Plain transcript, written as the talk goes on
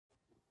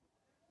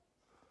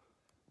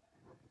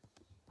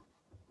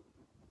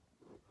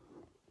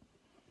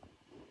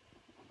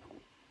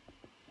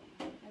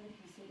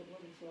to the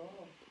bloody floor.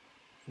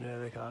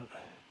 No, they can't.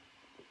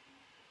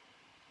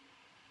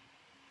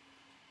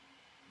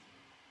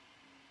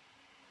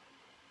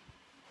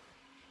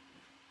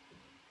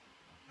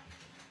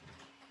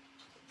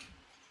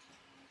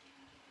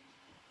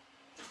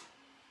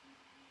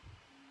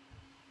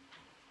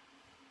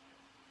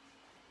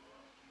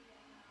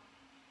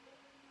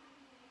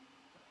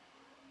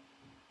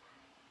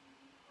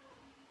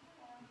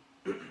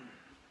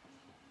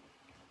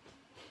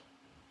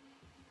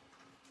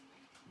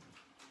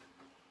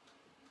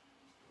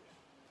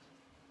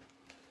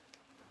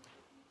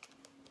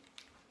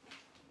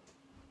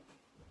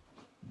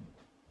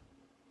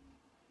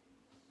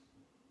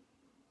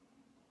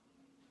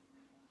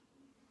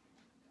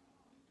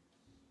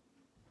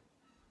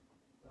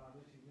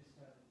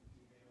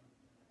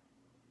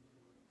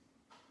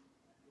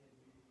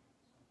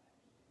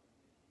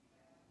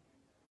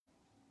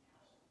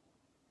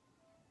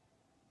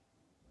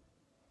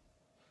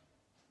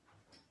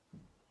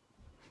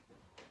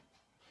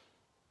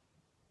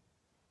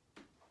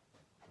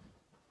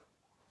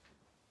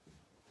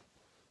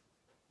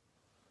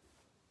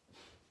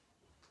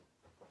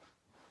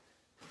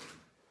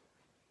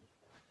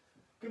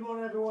 Good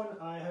morning everyone,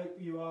 I hope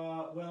you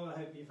are well, I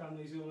hope your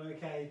family's all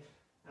okay,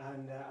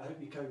 and I hope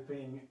you're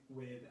coping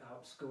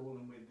without school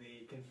and with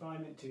the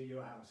confinement to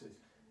your houses.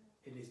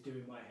 It is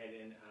doing my head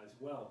in as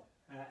well.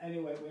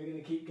 Anyway, we're going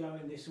to keep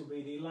going. This will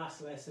be the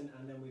last lesson,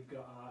 and then we've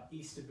got our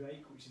Easter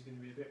break, which is going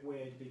to be a bit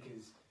weird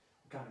because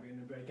we're kind of in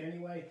a break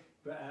anyway,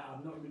 but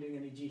I'm not going to be doing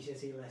any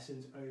GCSE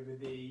lessons over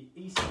the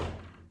Easter.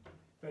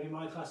 For any of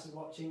my classes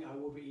watching, I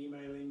will be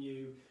emailing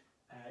you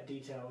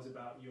details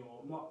about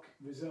your mock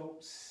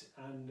results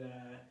and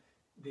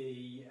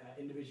the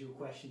individual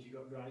questions you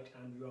got right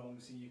and wrong,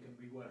 so you can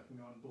be working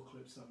on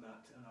booklets on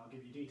that, and I'll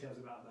give you details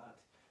about that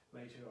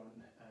later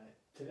on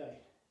today.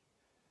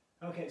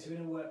 Okay, so we're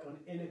going to work on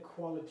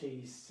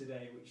inequalities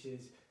today, which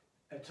is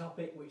a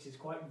topic which is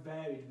quite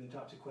varied in the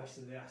types of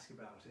questions they ask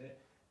about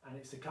it, and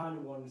it's the kind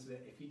of ones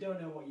that if you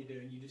don't know what you're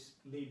doing, you just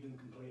leave them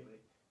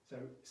completely. So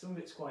some of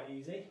it's quite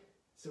easy,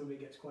 some of it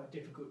gets quite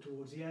difficult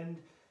towards the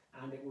end,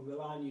 and it will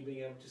rely on you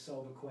being able to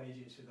solve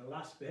equations for the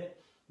last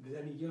bit. If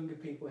there's any younger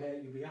people here,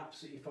 you'll be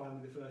absolutely fine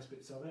with the first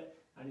bits of it,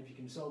 and if you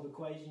can solve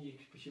equations, you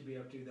should be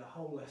able to do the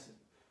whole lesson.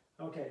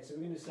 Okay, so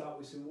we're going to start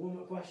with some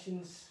warm-up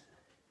questions.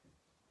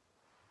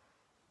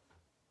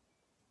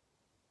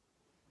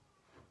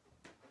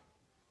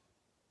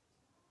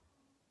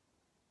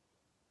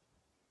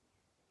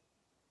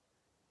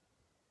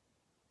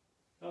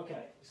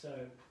 Okay, so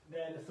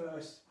there the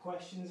first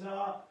questions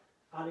are.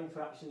 Adding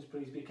fractions,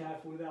 please be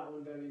careful with that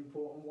one, very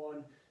important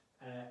one,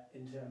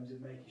 in terms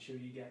of making sure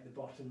you get the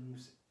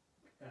bottoms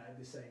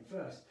the same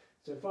first.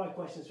 So 5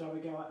 questions to have a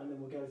go at, and then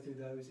we'll go through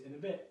those in a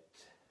bit.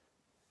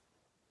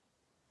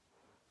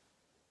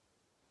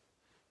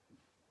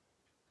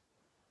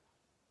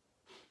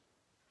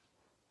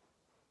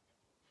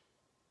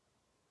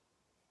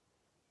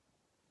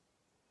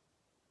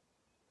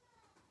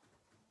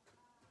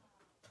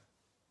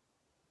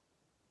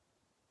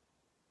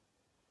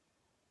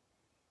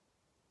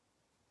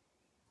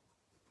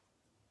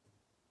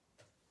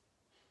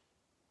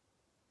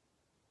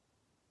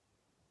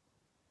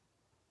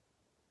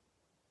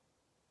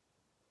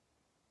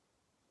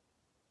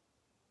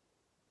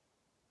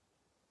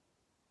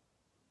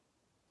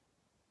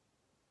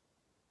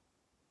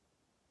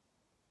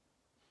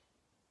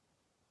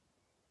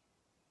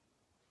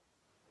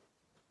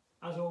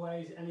 As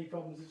always, any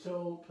problems at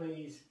all,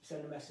 please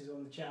send a message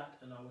on the chat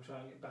and I will try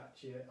and get back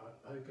to you.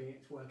 I'm hoping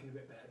it's working a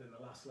bit better than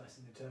the last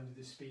lesson in terms of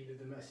the speed of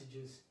the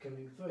messages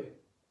coming through.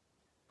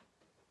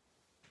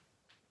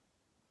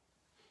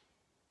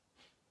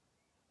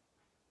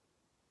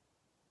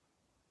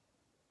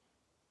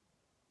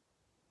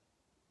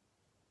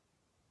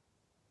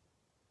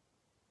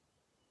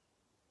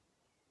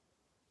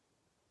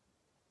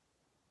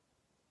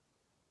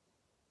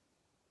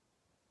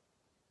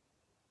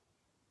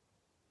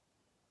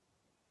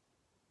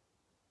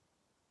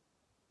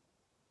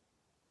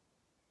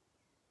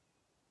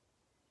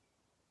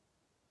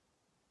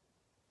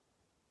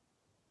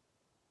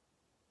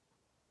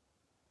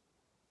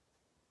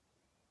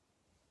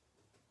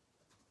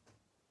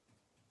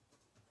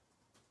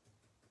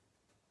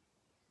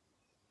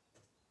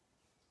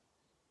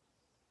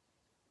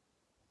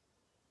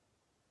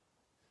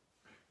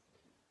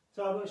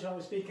 So I'm not sure I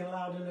was speaking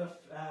loud enough,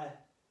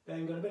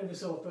 then got a bit of a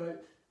sore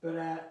throat,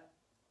 but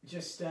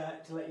just to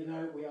let you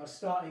know, we are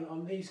starting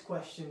on these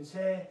questions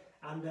here,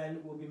 and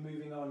then we'll be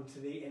moving on to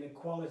the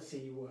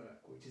inequality work,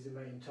 which is the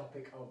main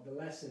topic of the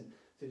lesson.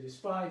 So there's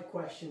 5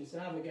 questions to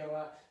have a go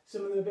at.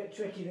 Some of them are a bit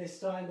tricky this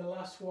time. The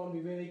last one, be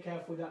really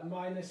careful with that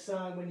minus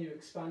sign when you're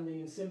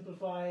expanding and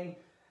simplifying,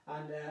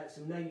 and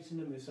some negative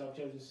numbers. So I've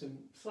chosen some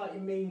slightly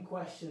mean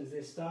questions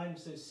this time,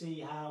 so see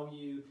how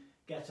you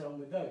get on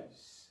with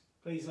those.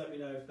 Please let me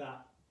know if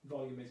that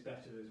volume is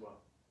better as well.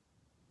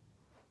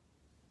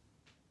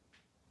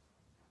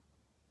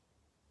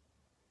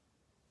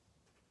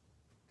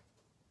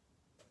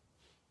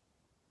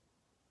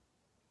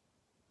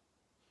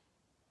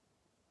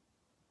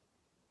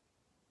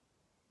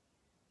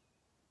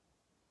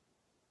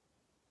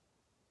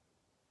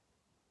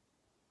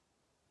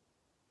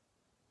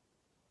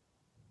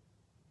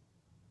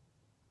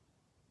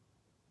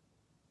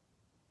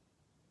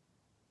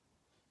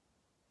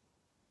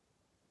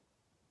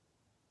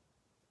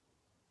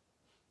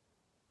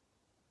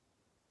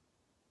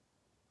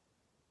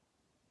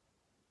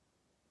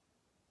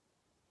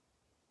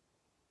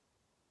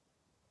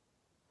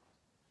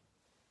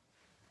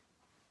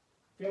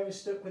 If you're ever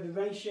stuck with a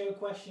ratio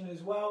question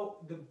as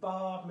well, the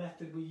bar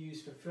method we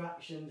use for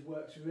fractions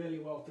works really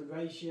well for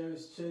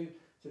ratios too.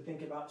 So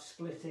think about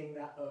splitting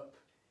that up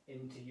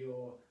into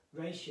your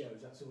ratios,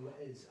 that's all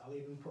it is. I'll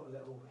even put a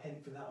little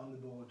hint for that on the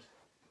board.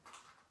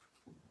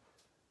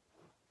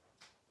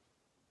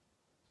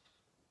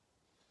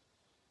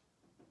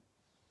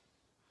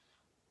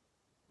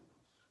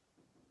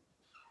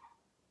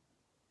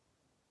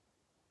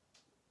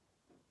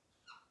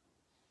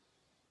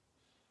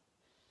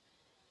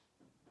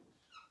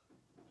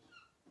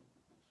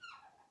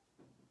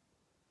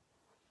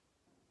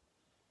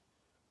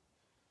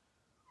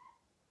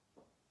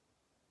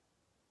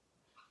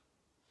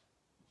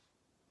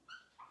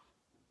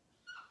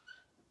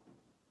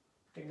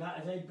 I think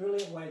that is a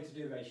brilliant way to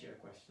do a ratio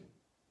question.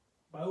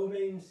 By all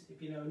means,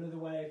 if you know another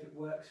way, if it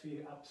works for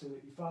you,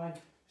 absolutely fine.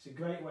 It's a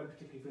great way,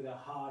 particularly for the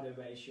harder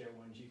ratio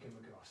ones you come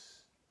across.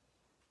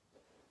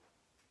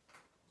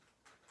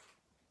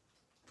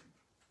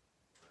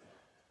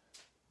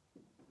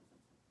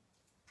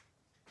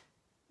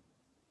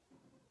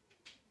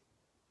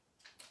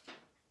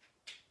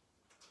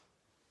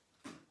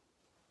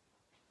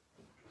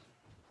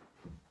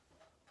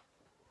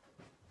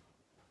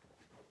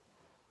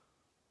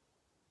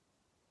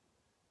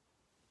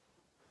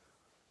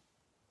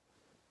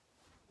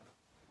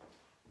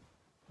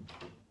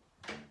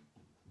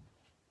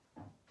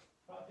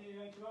 Are you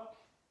going to rock?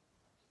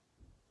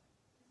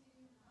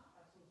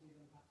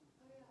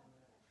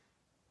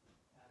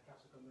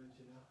 Castle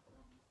Convention now.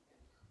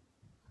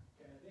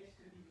 Okay, this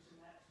could give you some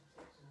extra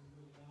tips on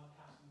building our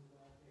castle as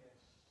well here.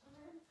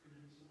 Could give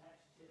you some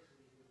extra tips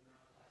on building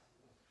our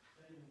castle.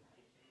 Same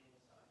page on the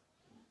other side.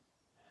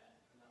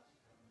 And that's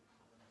your comment.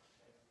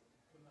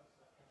 Come back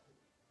to that castle.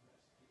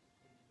 Let's keep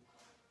thinking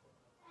about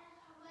it.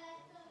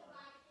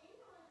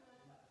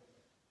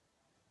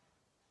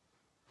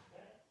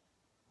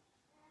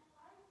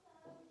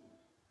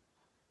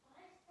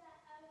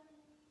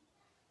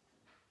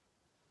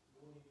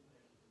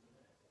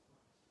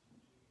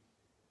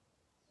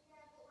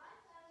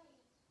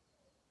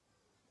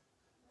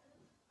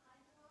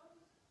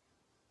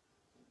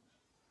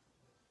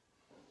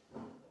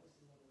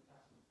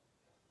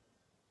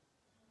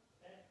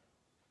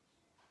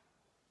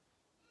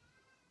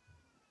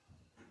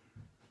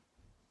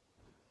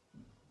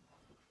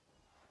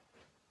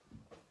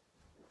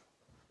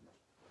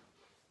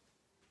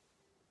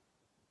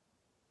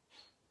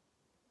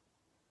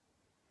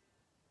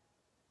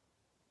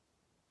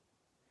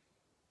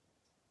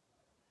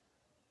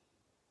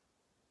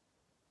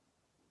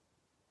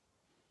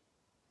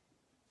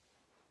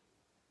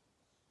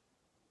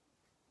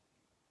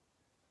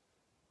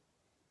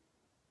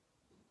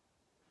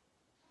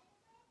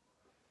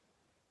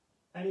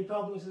 Any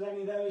problems with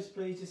any of those,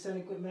 please just send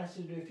a quick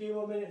message. Do a few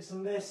more minutes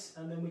on this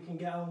and then we can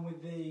get on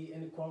with the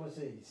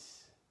inequalities.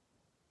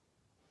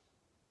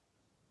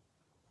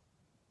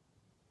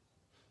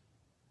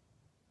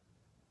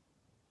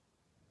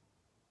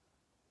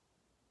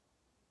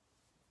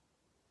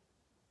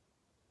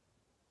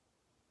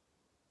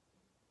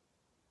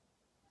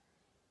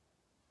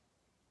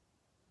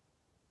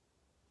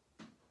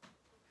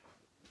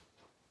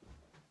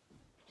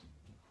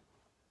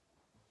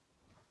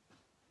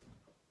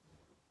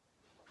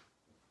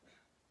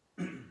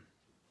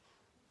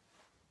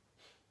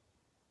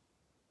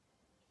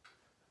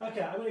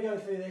 Okay, I'm going to go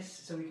through this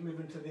so we can move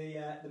into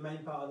the main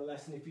part of the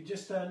lesson. If you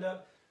just turned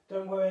up,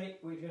 don't worry,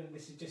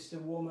 this is just a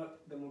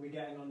warm-up, then we'll be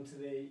getting on to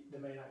the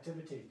main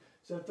activity.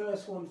 So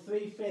first one,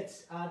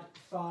 3/5 add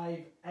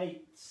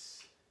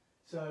 5/8.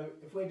 So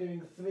if we're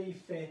doing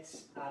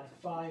 3/5 add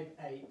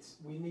 5/8,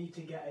 we need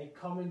to get a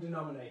common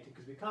denominator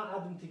because we can't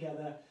add them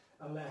together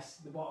unless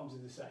the bottoms are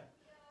the same.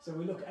 So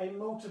we look at a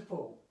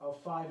multiple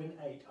of 5 and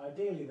 8,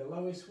 ideally the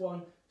lowest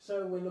one.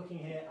 So we're looking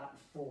here at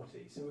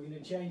 40. So we're going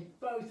to change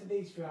both of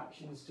these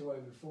fractions to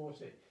over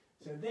 40.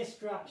 So this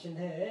fraction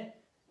here,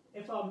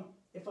 if I've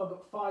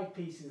got 5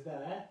 pieces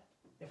there,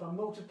 if I'm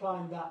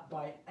multiplying that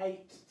by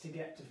 8 to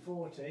get to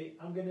 40,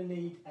 I'm going to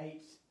need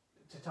 8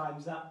 to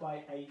times that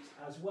by 8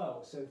 as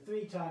well. So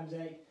 3 times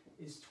 8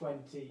 is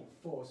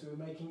 24. So we're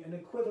making an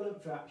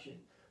equivalent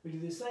fraction. We do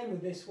the same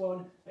with this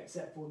one,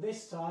 except for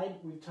this time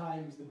we've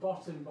times the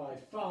bottom by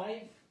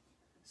 5.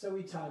 So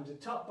we times the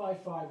top by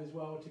 5 as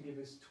well to give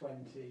us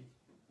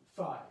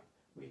 25.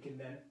 We can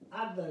then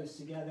add those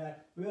together.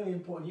 Really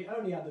important, you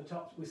only add the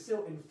tops. We're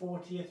still in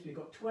 40th. We've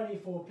got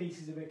 24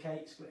 pieces of a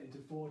cake split into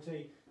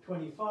 40.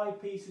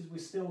 25 pieces, we're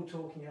still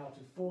talking out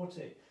of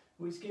 40,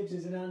 which gives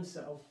us an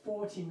answer of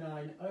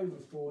 49 over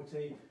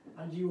 40.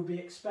 And you will be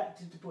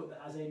expected to put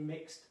that as a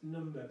mixed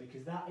number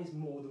because that is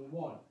more than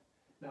 1.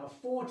 Now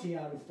 40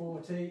 out of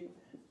 40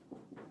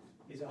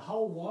 is a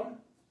whole 1.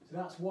 So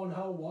that's 1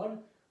 whole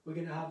 1. We're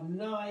going to have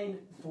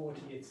 9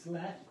 40ths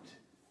left,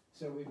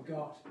 so we've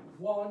got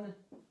 1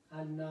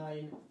 and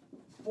 9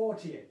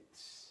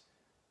 40ths.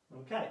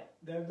 Okay,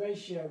 they're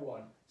ratio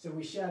 1. So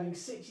we're sharing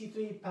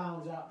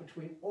 £63 out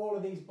between all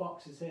of these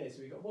boxes here.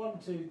 So we've got 1,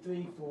 2,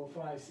 3, 4,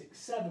 5, 6,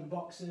 7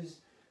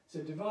 boxes. So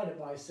divide it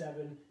by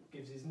 7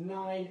 gives us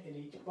 9 in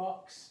each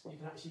box. You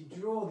can actually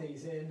draw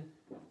these in,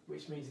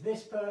 which means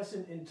this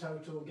person in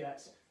total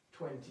gets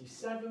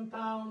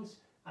 £27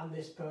 and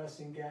this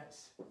person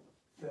gets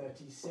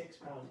 £36.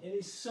 It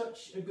is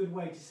such a good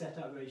way to set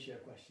out ratio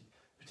questions,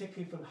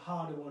 particularly for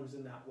harder ones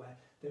than that, where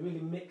they're really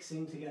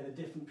mixing together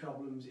different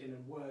problems in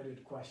a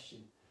worded question.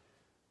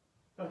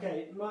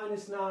 Okay,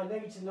 minus 9,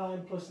 negative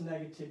 9 plus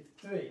negative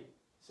 3.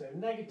 So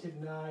negative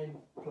 9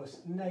 plus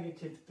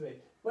negative 3.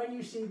 When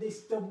you see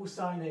this double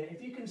sign here,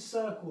 if you can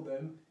circle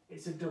them,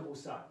 it's a double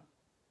sign.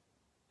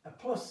 A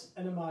plus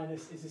and a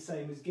minus is the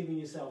same as giving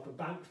yourself a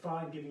bank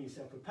fine, giving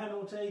yourself a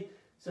penalty.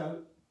 So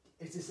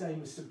it's the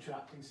same as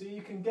subtracting. So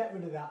you can get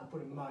rid of that and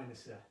put a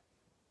minus there.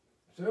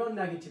 So we're on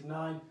negative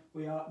 9,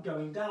 we are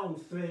going down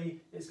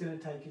 3, it's going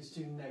to take us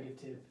to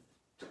negative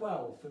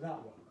 12 for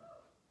that one.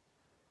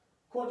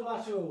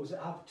 Quadrilaterals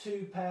that have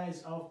two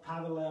pairs of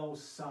parallel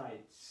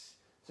sides.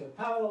 So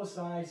parallel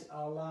sides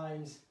are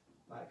lines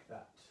like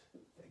that.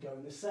 They go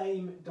in the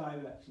same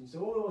direction. So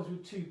all those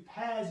with two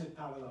pairs of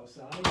parallel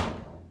sides,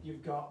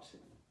 you've got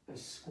a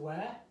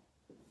square,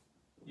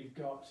 you've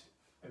got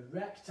a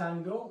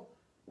rectangle,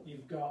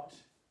 you've got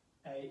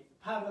a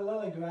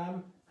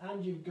parallelogram,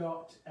 and you've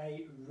got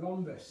a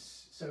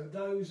rhombus. So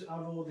those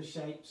are all the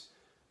shapes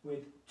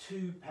with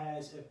two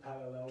pairs of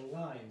parallel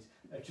lines.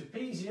 A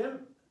trapezium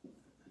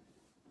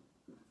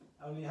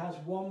only has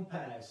one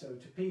pair, so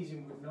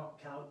trapezium would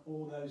not count,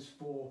 all those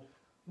four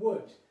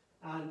would.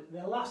 And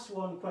the last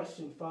one,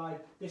 question 5,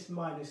 this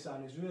minus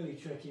sign is really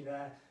tricky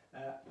there.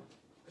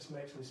 Let's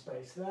make some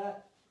space there.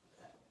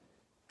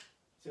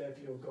 So if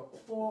you've got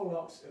 4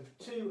 lots of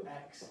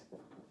 2x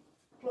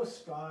plus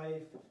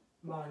 5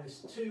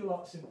 minus 2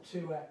 lots of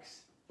 2x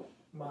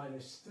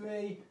minus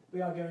 3,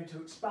 we are going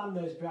to expand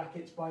those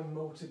brackets by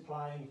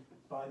multiplying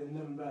by the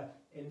number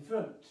in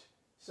front.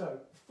 So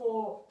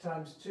 4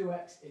 times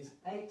 2x is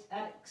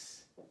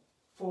 8x,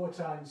 4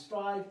 times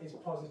 5 is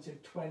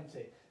positive 20.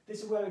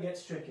 This is where it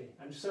gets tricky,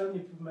 and so many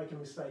people make a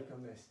mistake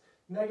on this.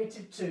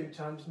 Negative 2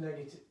 times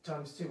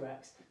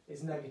 2x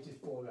is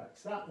negative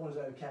 4x. That one's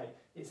okay.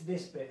 It's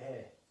this bit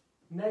here.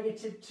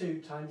 Negative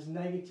 2 times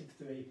negative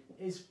 3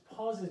 is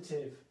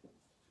positive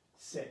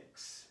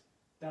 6.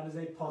 That is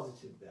a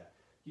positive there.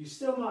 You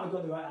still might have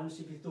got the right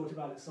answer if you thought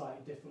about it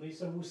slightly differently,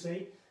 so we'll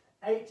see.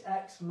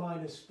 8x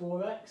minus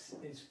 4x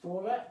is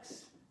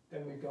 4x.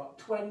 Then we've got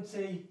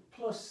 20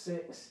 plus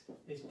 6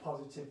 is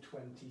positive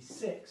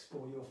 26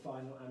 for your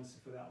final answer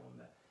for that one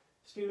there.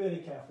 Just be really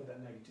careful with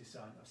that negative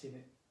sign. I've seen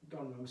it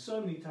gone wrong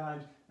so many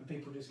times and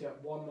people just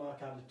get 1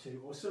 mark out of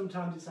 2, or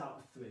sometimes it's out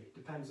of 3,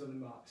 depends on the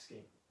mark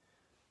scheme.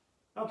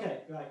 Okay,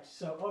 right,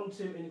 so on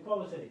to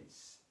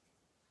inequalities.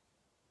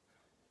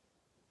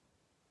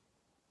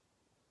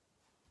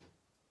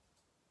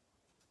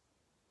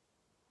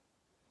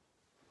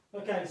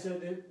 Okay, so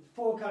the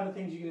 4 kind of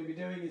things you're going to be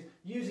doing is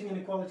using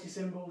inequality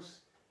symbols,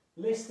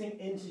 listing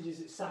integers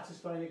that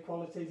satisfy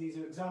inequalities, these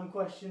are exam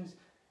questions,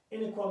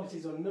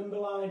 inequalities on number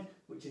line,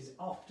 which is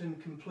often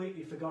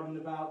completely forgotten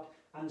about,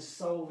 and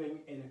solving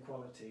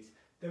inequalities.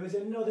 There is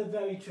another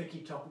very tricky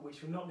topic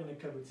which we're not going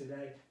to cover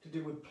today, to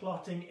do with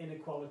plotting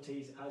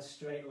inequalities as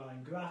straight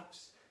line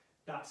graphs.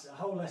 That's a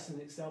whole lesson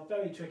in itself,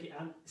 very tricky,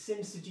 and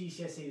since the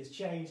GCSE has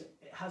changed,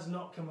 it has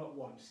not come up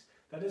once.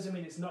 That doesn't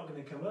mean it's not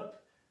going to come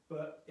up,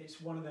 but it's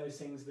one of those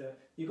things that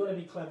you've got to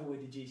be clever with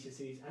the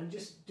GCSEs and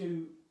just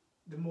do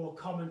the more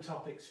common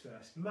topics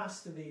first.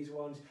 Master these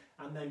ones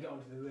and then get on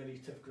to the really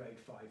tough grade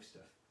 5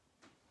 stuff.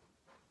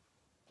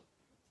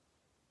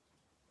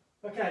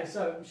 Okay,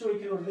 so I'm sure you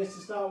can order this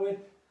to start with.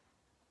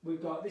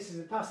 We've got, this is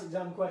a past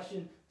exam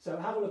question, so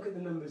have a look at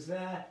the numbers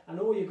there, and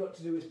all you've got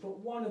to do is put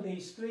one of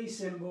these 3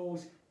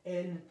 symbols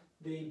in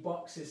the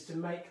boxes to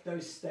make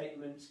those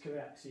statements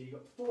correct. So you've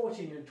got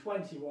 14 and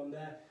 21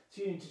 there,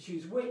 so you need to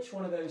choose which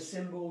one of those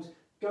symbols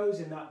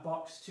goes in that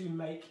box to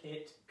make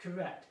it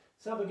correct.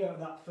 So have a go at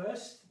that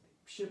first.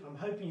 I'm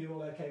hoping you're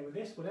all okay with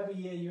this. Whatever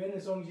year you're in,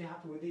 as long as you're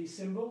happy with these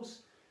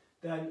symbols,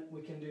 then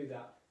we can do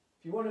that.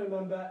 If you want to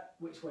remember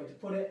which way to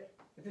put it,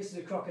 if this is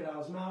a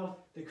crocodile's mouth,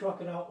 the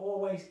crocodile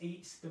always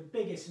eats the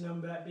biggest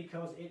number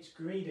because it's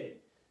greedy.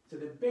 So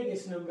the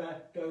biggest number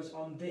goes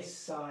on this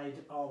side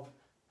of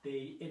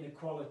the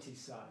inequality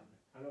sign.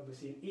 And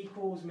obviously an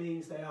equals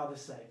means they are the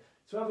same.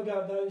 So have a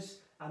go at those,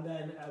 and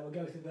then we'll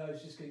go through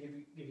those. Just going to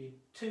give you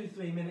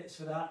 2-3 minutes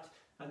for that,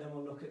 and then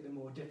we'll look at the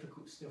more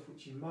difficult stuff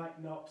which you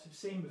might not have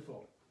seen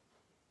before.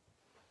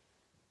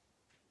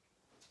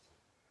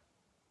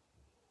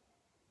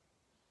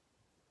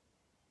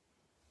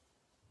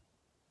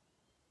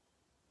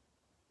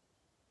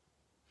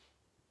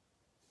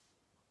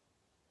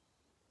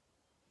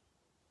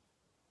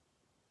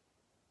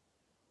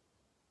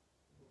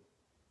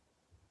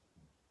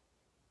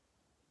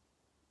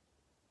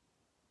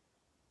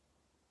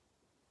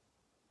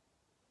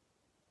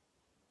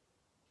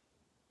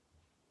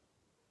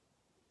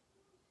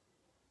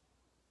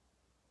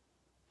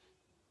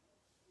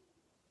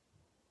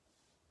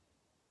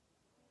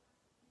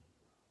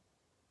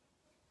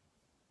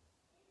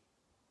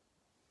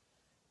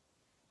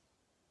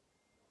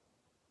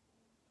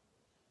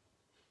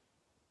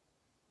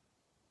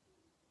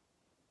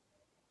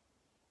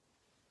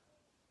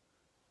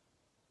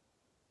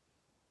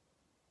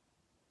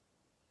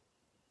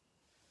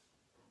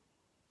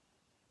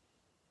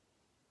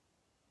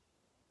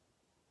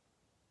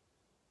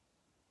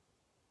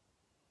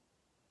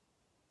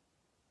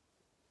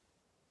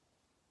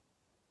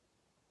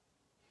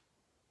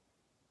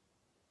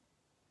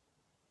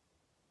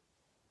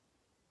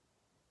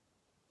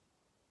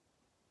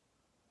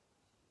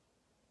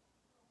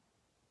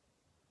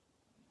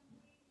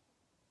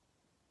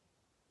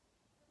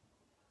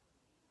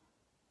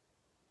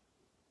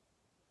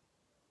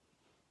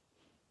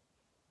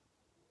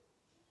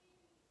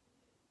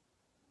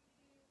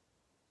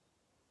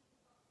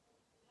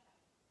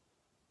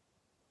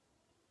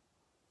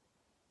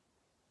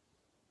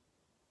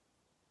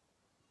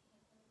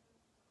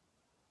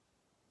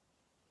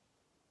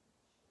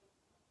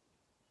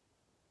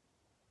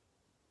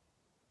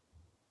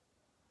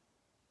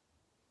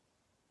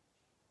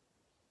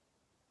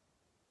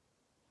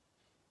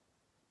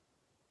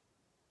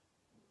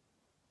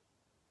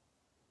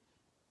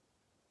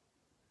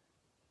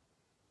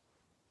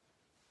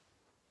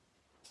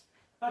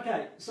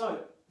 Okay, so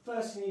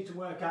first you need to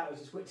work out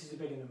is which is a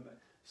bigger number.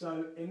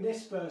 So in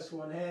this first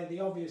one here, the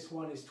obvious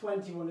one is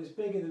 21 is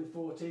bigger than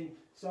 14,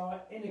 so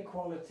our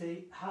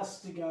inequality has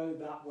to go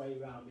that way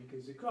round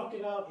because the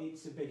crocodile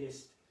eats the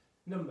biggest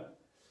number.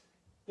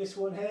 This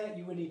one here,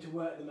 you will need to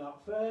work them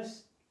out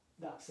first.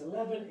 That's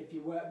 11. If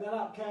you work that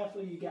out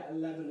carefully, you get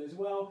 11 as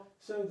well.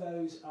 So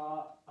those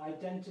are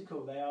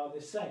identical. They are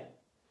the same.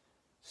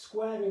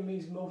 Squaring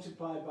means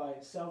multiply by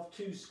itself.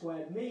 2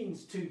 squared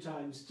means 2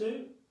 times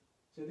 2.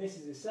 So this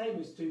is the same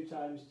as 2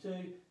 times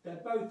 2.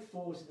 They're both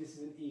 4, so this is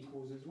an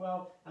equals as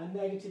well. And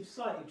negative,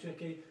 slightly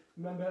tricky.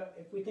 Remember,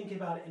 if we think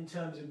about it in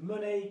terms of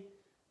money,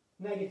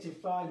 negative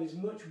 5 is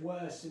much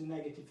worse than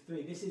negative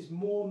 3. This is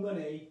more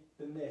money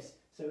than this.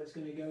 So it's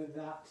going to go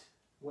that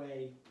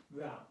way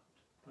round.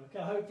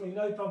 Okay, hopefully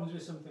no problems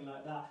with something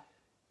like that.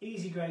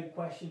 Easy grade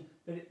question,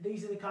 but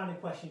these are the kind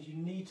of questions you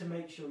need to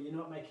make sure you're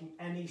not making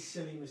any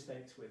silly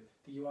mistakes with,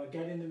 that you are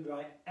getting them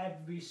right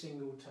every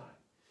single time.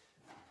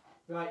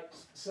 Right,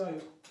 so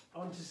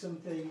on to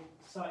something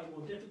slightly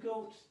more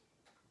difficult.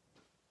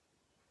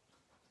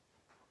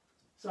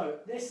 So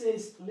this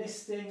is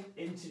listing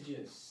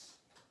integers.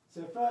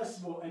 So first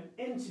of all, an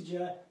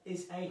integer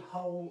is a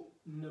whole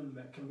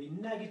number. It can be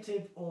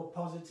negative or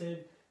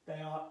positive.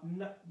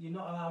 You're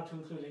not allowed to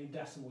include any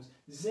decimals.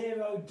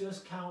 0 does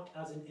count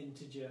as an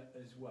integer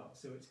as well.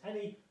 So it's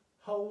any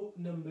whole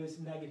numbers,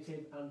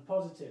 negative and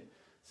positive.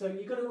 So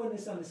you've got to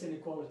understand this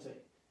inequality.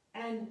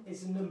 N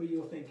is the number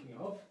you're thinking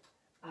of,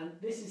 and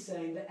this is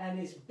saying that n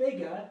is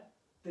bigger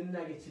than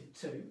negative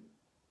 2.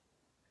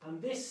 And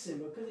this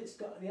symbol, because it's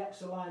got the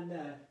extra line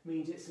there,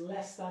 means it's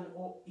less than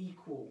or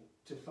equal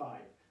to 5.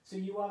 So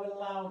you are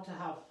allowed to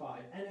have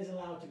 5. N is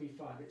allowed to be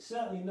 5. It's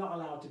certainly not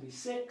allowed to be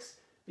 6,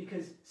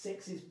 because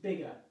 6 is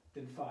bigger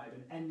than 5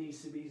 and n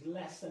needs to be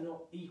less than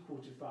or equal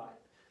to 5.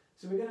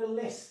 So we're going to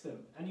list them,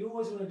 and you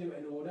always want to do it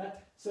in order.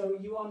 So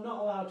you are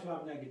not allowed to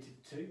have negative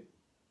 2.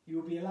 You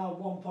will be allowed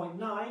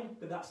 1.9,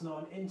 but that's not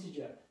an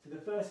integer. So the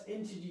first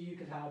integer you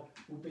could have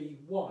would be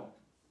 1.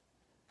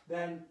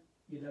 Then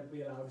you'd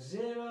be allowed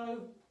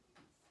 0,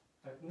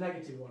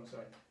 negative 1,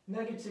 sorry.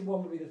 Negative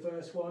 1 would be the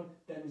first one,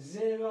 then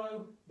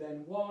 0,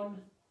 then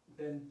 1,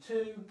 then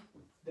 2,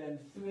 then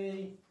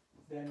 3,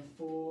 then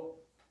 4,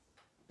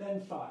 then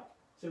 5.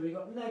 So we've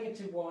got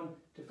negative 1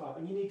 to 5,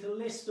 and you need to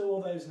list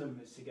all those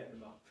numbers to get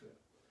them up through.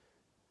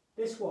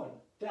 This one,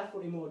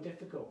 definitely more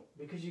difficult,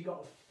 because you've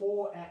got a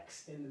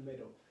 4x in the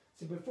middle.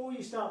 So before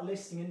you start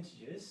listing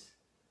integers,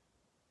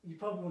 you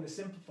probably want to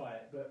simplify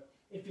it, but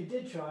if you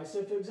did try,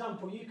 so for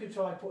example, you could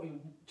try putting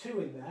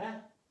 2 in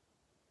there.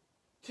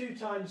 2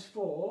 times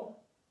 4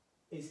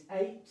 is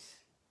 8,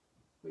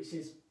 which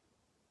is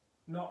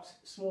not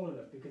small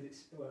enough because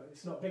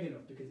it's not big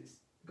enough because it's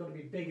got to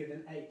be bigger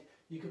than 8.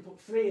 You could put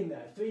 3 in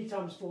there. 3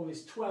 times 4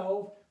 is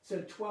 12,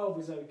 so 12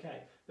 is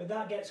okay. But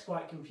that gets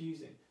quite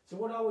confusing. So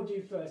what I would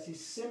do first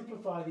is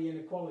simplify the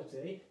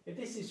inequality. If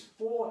this is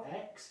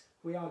 4x,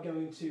 we are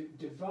going to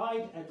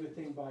divide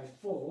everything by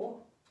 4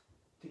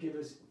 to give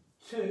us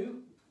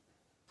 2.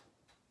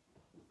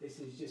 This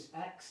is just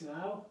x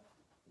now.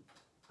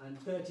 And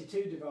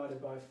 32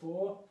 divided by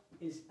 4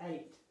 is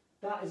 8.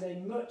 That is a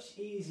much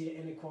easier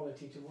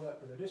inequality to work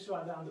with. I'll just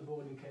write that on the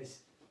board in case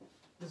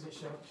it doesn't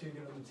show up too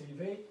good on the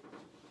TV.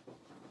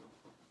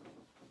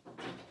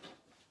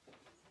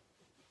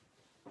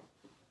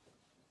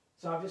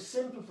 So I've just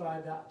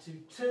simplified that to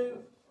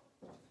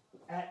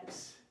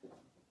 2x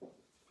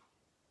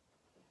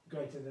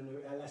greater than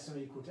or less than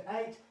or equal to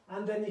 8,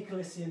 and then you can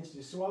list the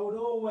integers. So I would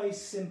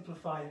always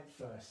simplify it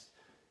first.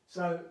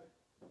 So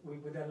we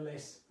would then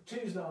list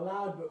 2's not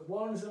allowed, but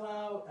 1's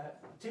allowed,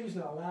 2's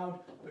not allowed,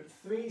 but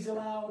 3's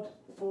allowed,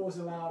 4's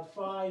allowed,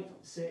 5,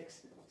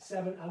 6,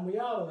 7, and we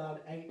are allowed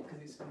 8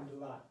 because it's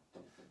underlined.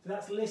 So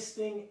that's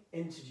listing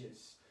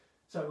integers.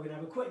 So we're going to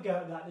have a quick go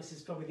at that. This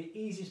is probably the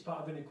easiest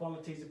part of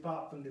inequalities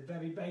apart from the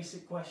very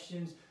basic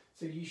questions.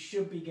 So you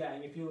should be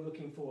getting, if you're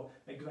looking for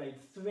a grade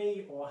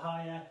 3 or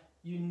higher,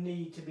 you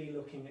need to be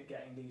looking at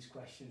getting these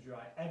questions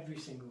right every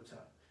single time.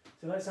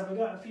 So let's have a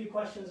go at a few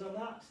questions on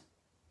that.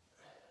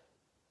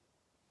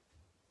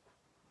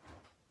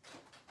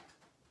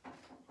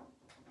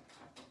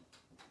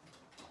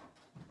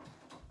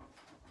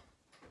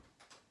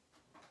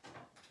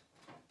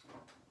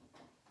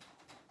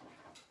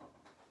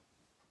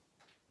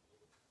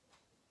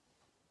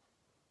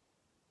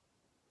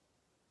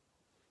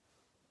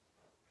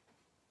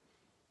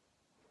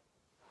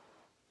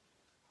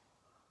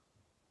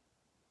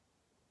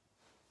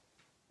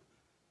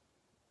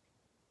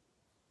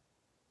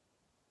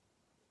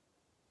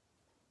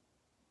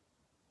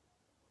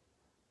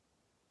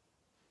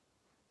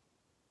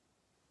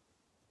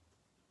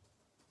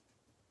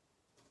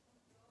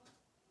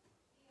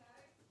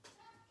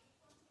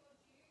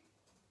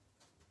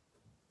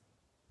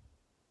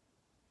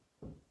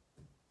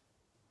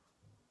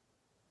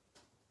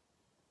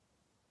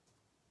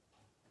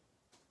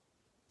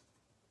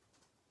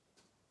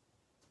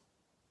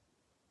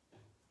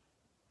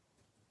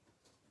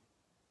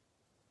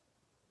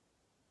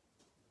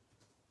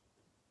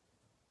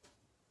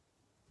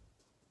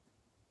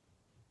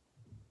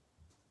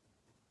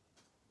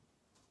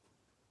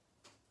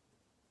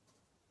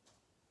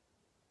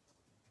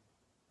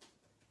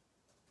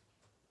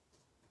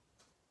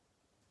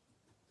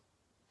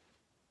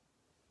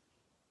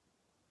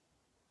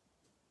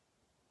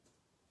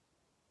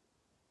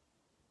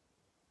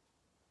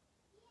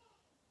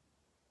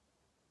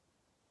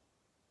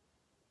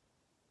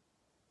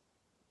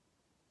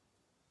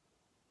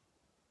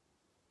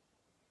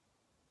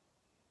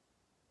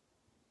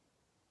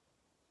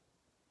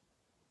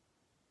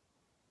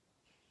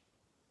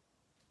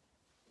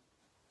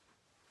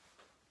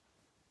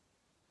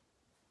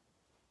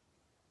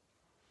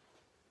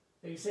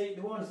 You see,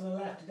 the ones on the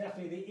left are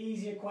definitely the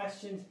easier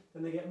questions,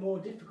 then they get more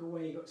difficult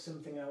where you've got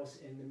something else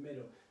in the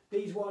middle.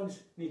 These ones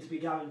need to be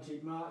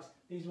guaranteed marks.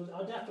 These ones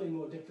are definitely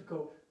more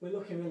difficult. We're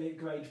looking really at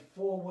grade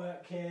 4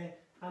 work here,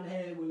 and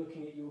here we're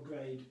looking at your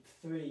grade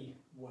 3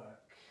 work.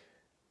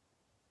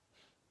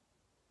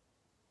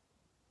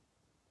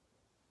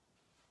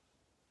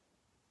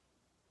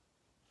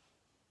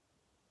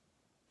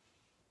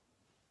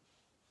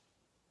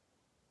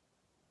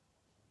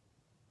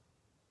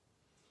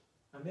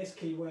 And this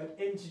keyword,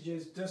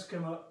 integers, does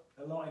come up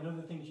a lot in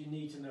other things. You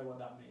need to know what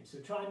that means. So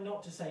try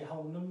not to say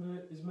whole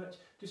number as much.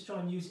 Just try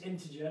and use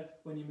integer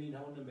when you mean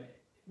whole number.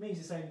 It means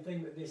the same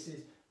thing, but this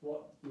is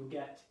what you'll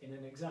get in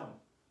an exam.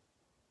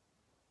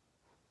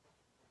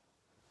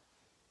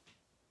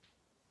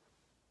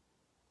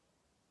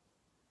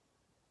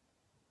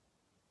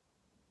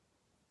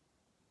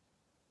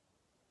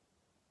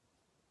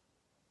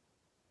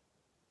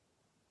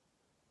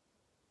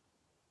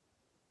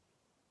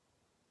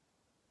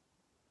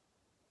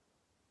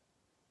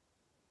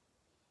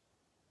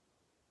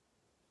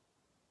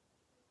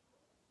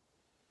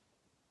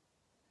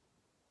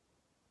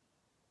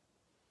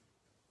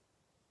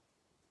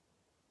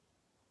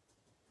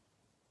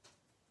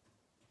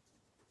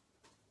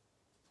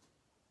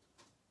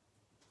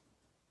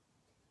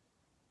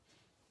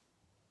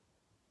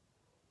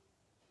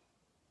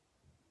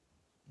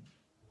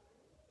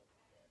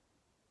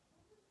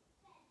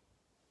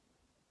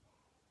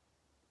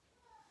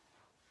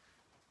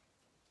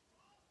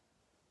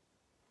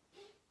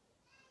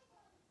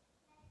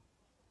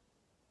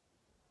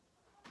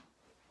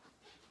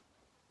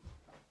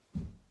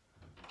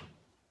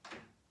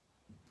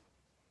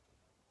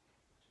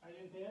 Are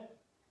you there?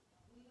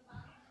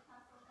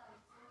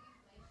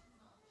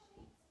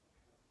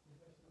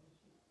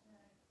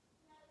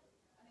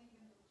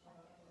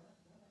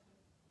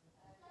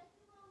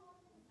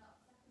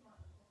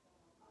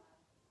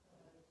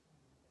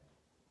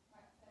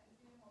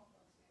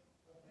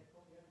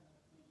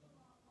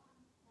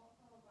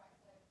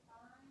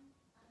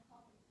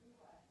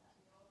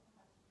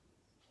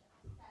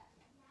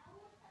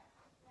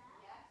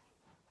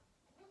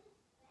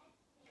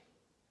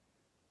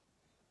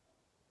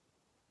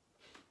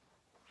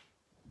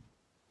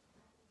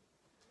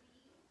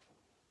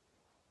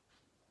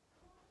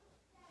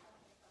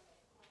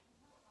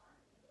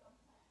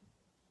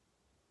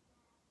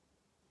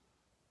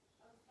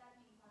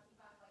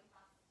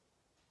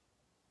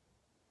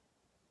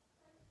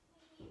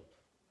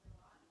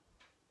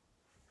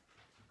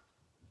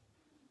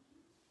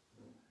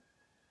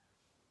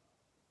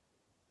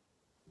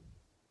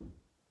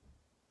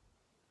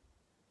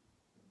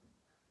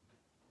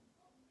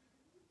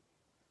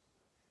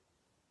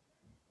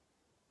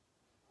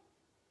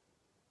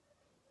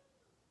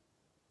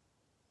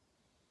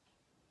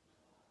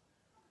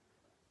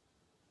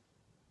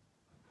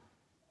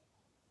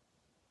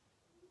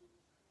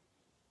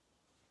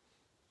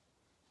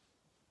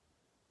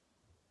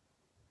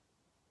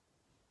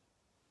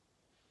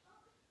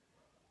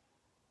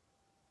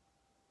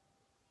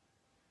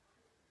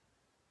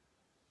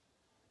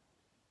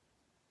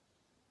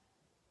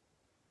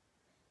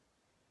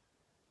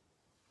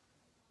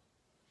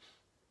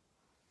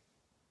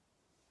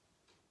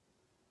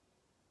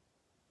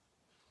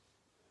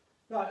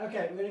 Right,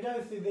 okay, we're going to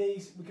go through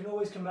these. We can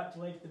always come back to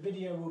later. The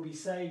video will be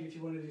saved if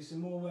you want to do some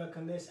more work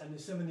on this, and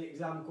there's some of the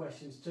exam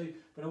questions too,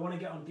 but I want to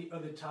get on the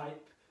other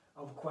type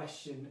of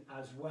question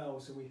as well,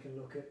 so we can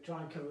look at,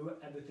 try and cover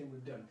everything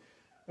we've done.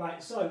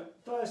 Right, so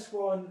first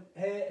one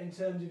here in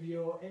terms of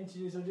your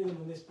integers, I'll do them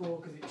on this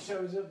board because it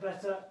shows up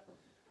better.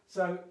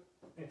 So,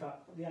 in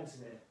fact, the answer's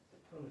here.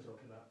 What am I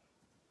talking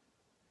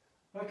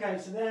about? Okay,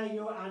 so there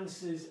your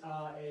answers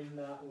are in,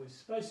 was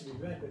supposed to be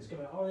red, but it's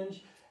come out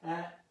orange.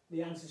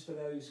 The answers for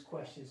those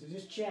questions. So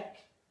just check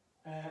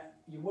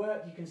your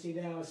work. You can see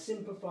there I've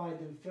simplified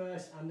them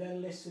first and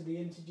then listed the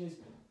integers.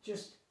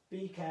 Just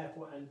be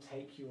careful and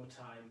take your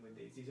time with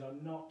these. These are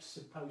not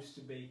supposed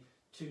to be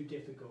too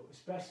difficult,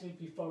 especially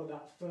if you follow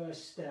that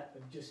first step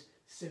of just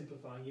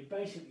simplifying. You're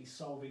basically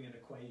solving an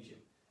equation,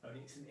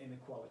 only it's an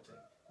inequality,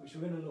 which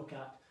we're going to look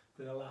at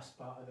for the last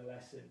part of the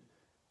lesson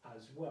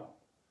as well.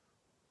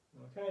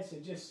 Okay, so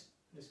just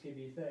give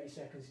you 30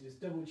 seconds to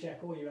just double check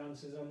all your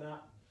answers on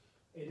that.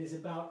 It is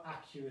about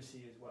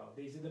accuracy as well.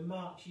 These are the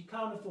marks you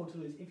can't afford to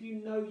lose. If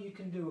you know you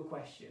can do a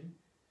question,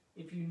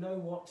 if you know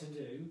what to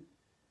do,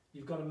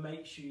 you've got to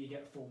make sure you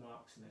get full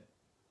marks in it.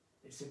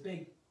 It's a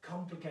big,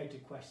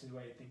 complicated question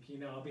where you think, you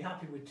know, I'll be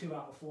happy with 2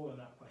 out of 4 on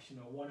that question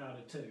or 1 out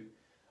of 2.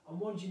 And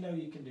ones you know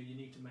you can do, you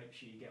need to make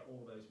sure you get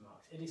all those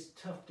marks. It is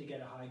tough to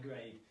get a high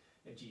grade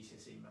at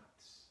GCSE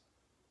maths.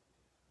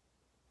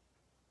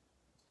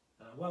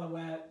 Well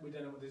aware, we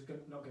don't know, there's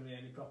not going to be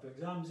any proper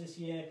exams this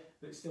year,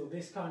 but still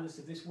this kind of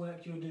stuff, this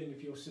work you're doing,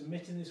 if you're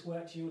submitting this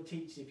work to your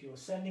teachers, if you're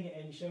sending it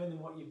in, showing them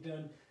what you've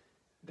done,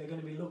 they're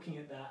going to be looking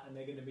at that and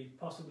they're going to be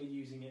possibly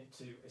using it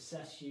to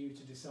assess you,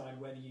 to decide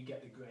whether you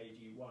get the grade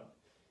you want.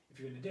 If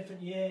you're in a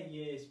different year,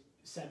 years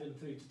 7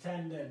 through to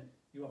 10, then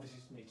you obviously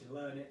just need to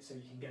learn it so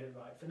you can get it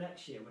right for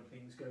next year when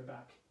things go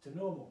back to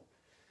normal.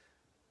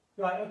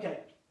 Right, okay.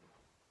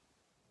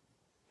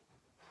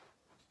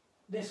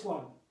 this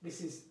one,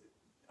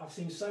 I've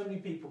seen so many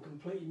people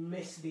completely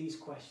miss these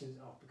questions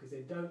off because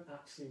they don't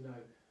actually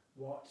know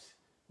what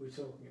we're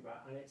talking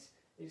about, and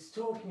it's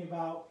talking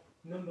about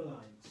number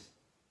lines.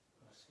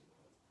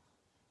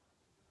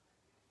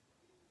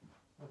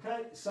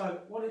 Okay,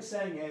 so what it's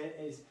saying here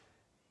is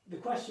the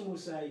question will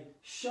say,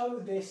 show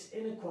this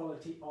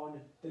inequality on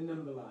the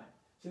number line.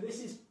 So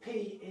this is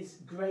p is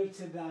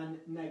greater than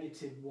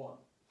 -1.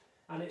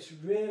 And it's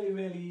really,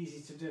 really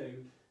easy to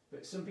do,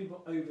 but some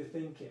people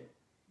overthink it,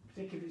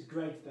 particularly if it's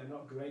greater than,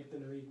 not greater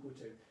than or equal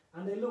to.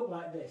 And they look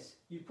like this.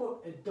 You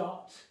put a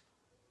dot,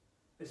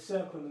 a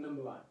circle on the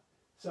number line.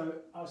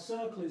 So our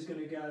circle is going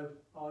to go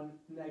on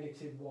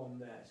 -1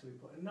 there. So we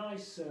put a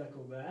nice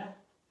circle there.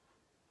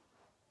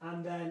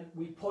 And then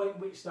we point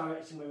which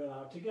direction we're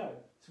allowed to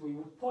go. So we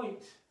will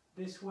point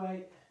this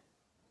way,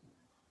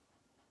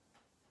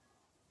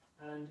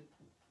 and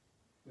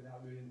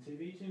without moving the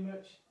TV too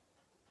much,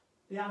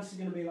 the answer is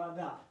going to be like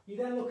that. You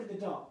then look at the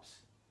dots.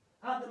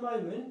 At the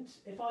moment,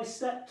 if I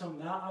stepped on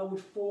that, I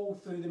would fall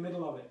through the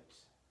middle of it.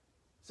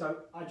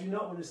 So I do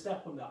not want to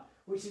step on that,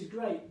 which is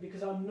great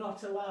because I'm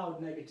not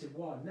allowed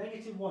 -1.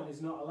 -1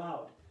 is not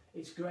allowed.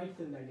 It's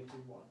greater than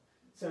 -1.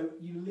 So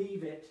you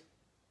leave it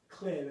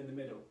clear in the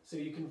middle, so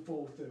you can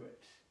fall through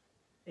it.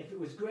 If it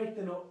was greater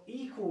than or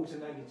equal to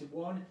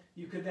 -1,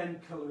 you could then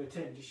colour it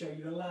in to show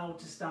you're allowed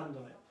to stand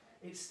on it.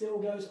 It still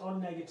goes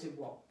on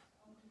 -1.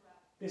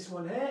 This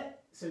one here,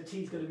 so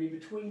t is going to be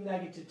between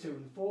 -2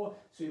 and 4,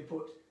 so you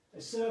put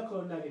a circle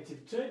on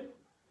 -2,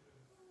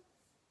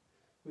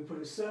 we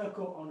put a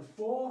circle on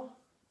 4,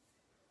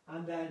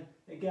 and then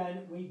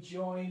again we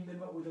join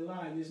them up with a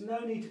line. There's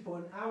no need to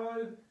put an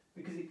arrow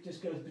because it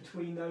just goes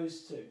between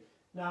those two.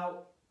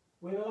 Now,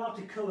 we're allowed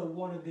to colour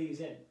one of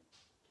these in.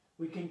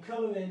 We can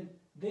colour in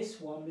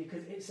this one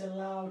because it's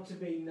allowed to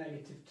be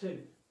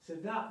 -2. So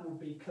that will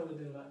be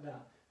coloured in like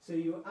that. So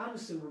your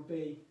answer would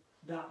be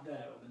that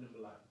there on the number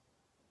line.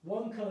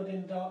 One coloured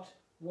in dot,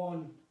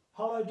 one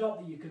hollow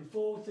dot that you can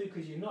fall through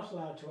because you're not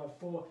allowed to have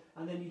 4,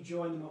 and then you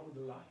join them up with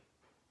a line.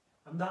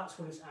 And that's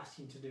what it's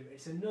asking to do.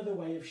 It's another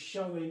way of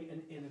showing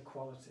an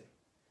inequality.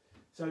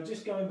 So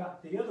just going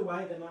back the other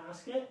way, they might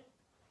ask it.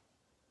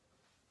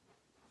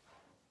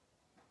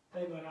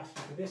 They might ask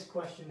you for this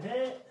question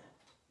here,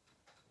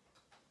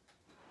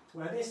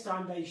 where this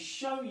time they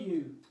show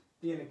you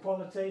the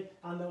inequality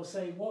and they'll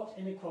say what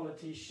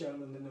inequality is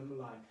shown on the number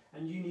line,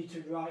 and you need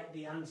to write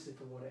the answer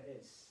for what it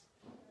is.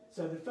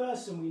 So the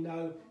first one we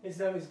know is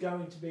there is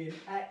going to be an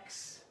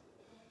x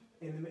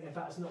in the, in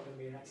fact it's not going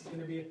to be an x, it's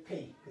going to be a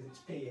p because it's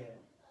p here.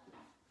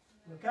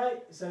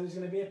 Okay, so there's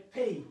going to be a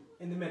p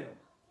in the middle.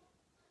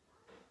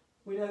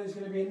 We know there's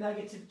going to be a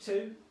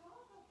 -2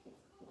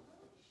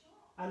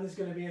 and there's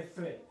going to be a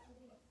 3.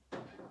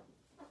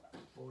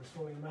 Ball is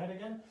falling in my head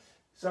again.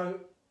 So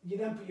you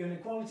then put your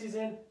inequalities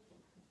in.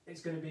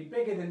 It's going to be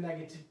bigger than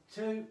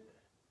 -2.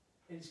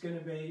 It's going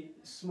to be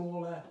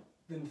smaller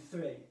than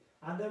 3.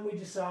 And then we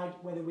decide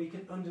whether we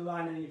can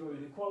underline any of our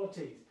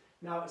inequalities.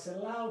 Now it's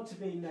allowed to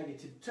be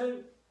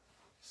 -2,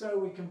 so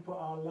we can put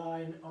our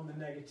line on the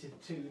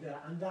 -2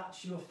 there, and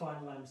that's your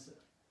final answer.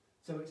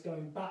 So it's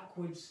going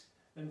backwards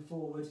and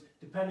forwards,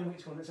 depending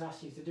which one it's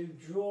asked you to do.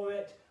 Draw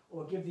it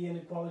or give the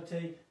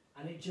inequality,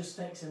 and it just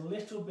takes a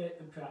little bit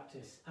of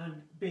practice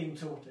and being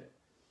taught it.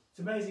 It's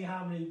amazing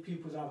how many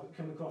pupils I've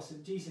come across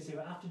at GCSE,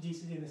 but after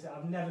GCSE and they say,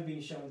 I've never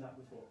been shown that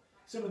before.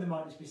 Some of them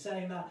might just be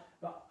saying that,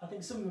 but I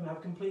think some of them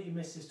have completely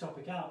missed this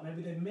topic out.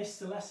 Maybe they've missed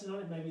the lesson on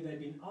it, maybe they've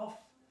been off,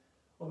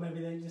 or maybe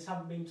they just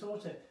haven't been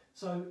taught it.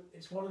 So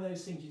it's one of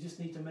those things, you just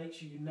need to make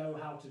sure you know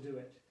how to do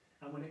it.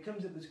 And when it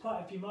comes up, there's quite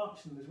a few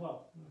marks in them as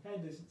well. Okay,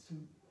 there's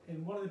some,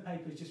 in one of the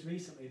papers just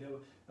recently, there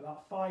were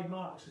about 5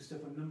 marks for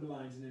stuff on number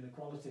lines and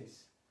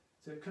inequalities.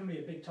 So it can be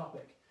a big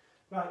topic.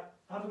 Right,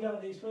 have a go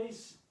at these,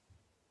 please.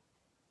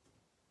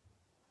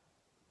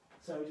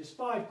 So just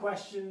 5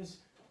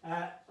 questions.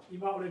 You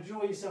might want to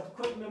draw yourself a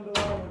quick number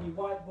line on your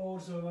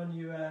whiteboards or on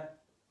your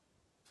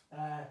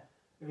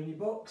in your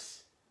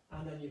books,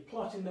 and then you're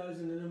plotting those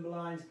in the number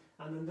lines,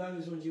 and then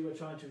those ones you were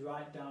trying to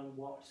write down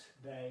what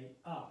they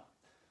are.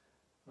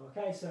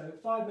 Okay, so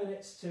 5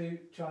 minutes to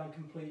try and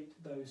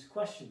complete those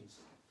questions.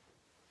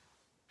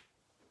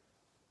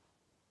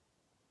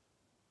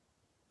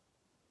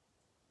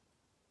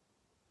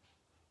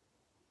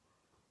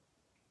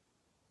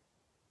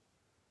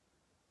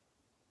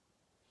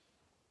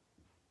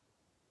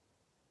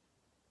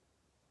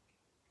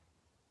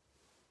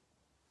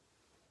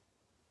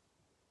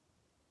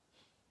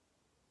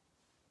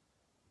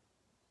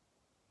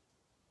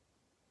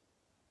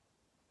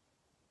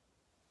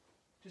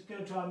 Just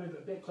going to try and move it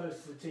a bit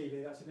closer to the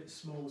TV, that's a bit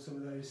small, some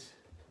of those.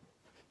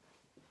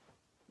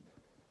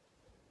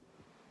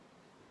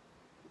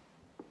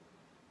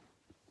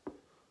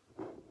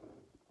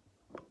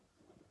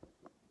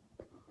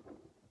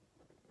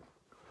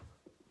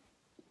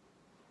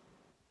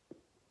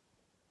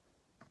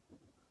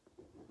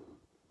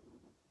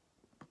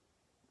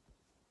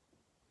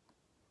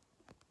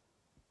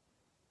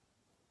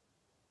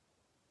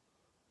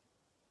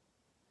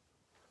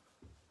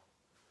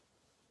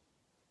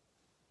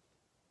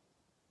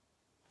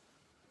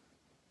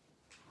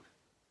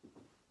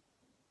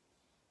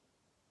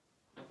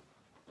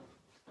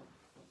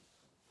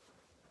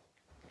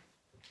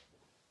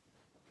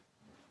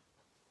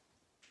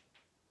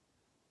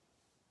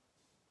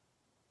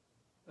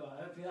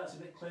 Hopefully that's a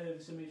bit clearer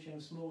for some of you on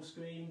small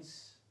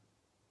screens.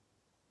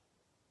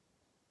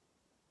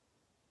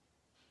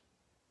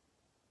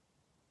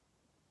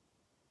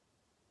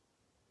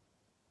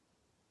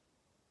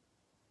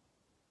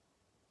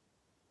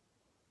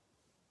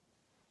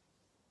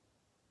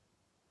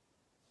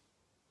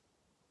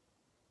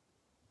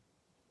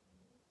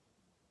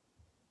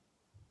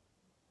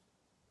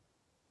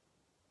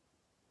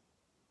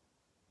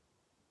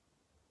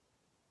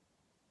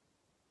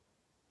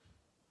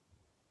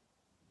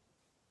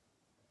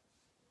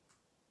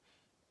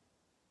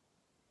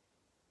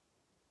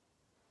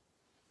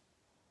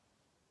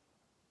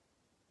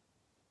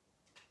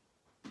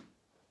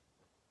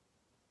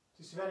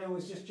 Just if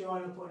anyone's just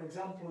joined, I'll put an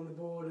example on the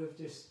board of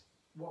just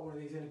what one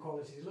of these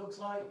inequalities looks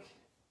like.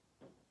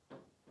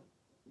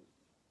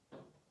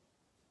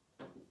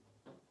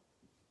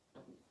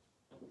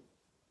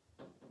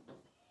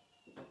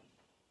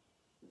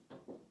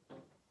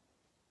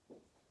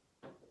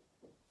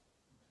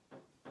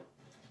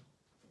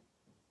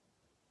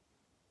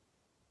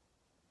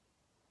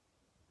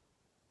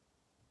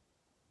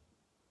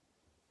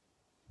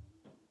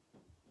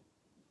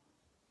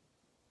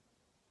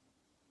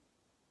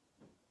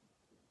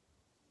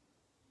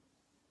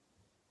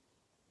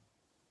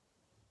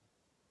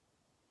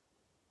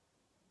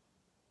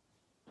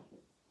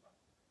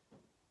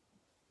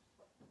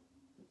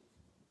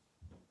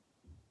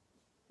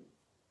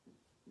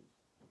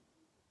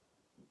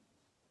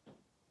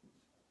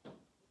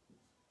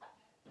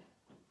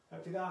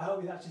 Hopefully that'll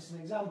help you. That's just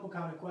an example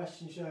kind of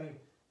question showing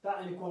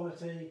that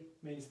inequality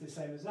means the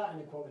same as that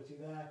inequality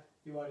there.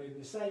 You are doing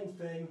the same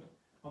thing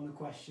on the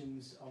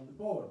questions on the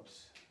board.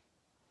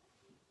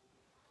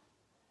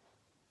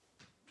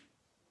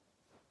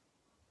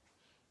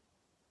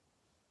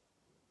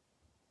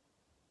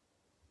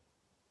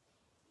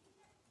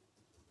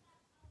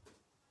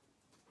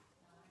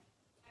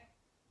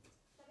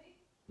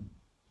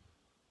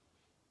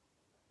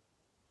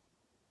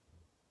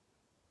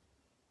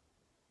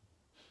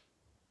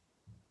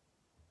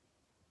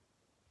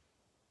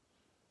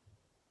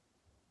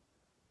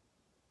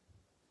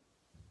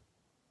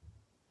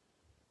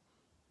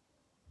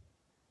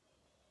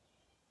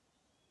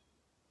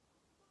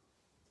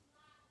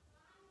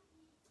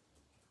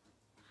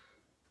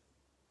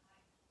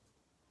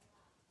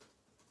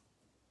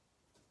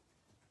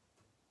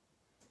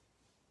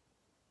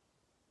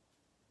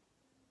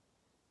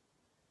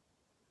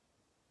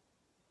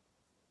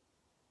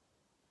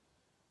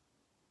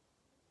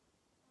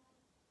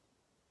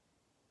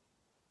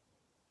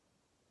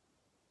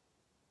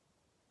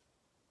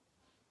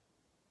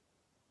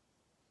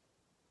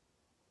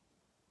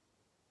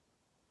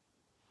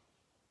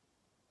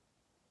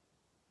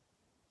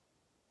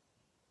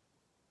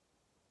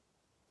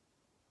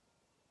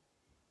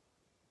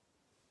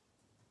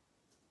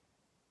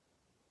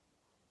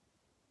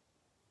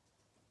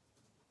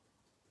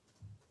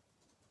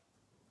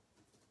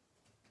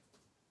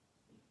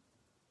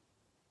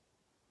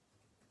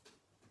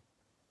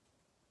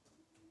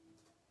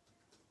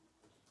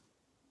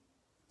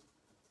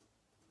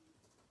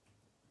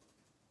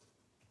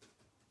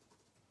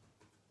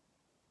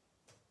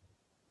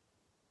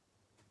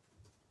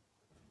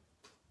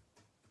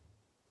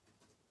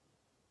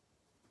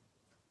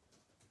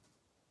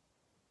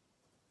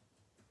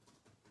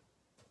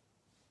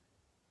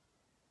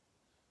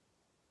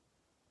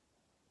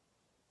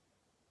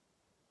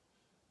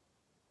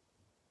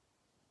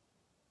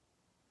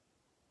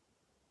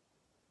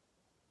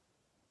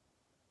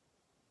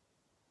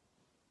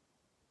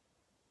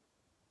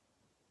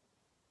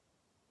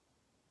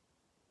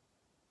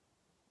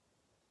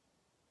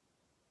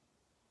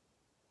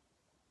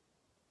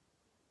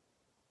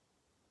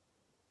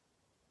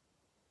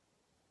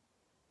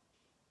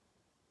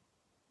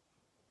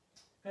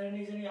 If anyone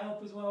needs any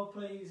help as well,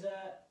 please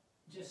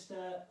just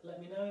let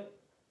me know.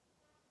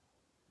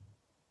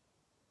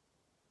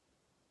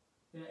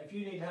 Yeah, if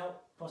you need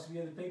help,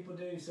 possibly other people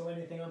do, so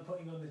anything I'm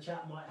putting on the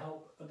chat might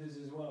help others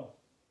as well.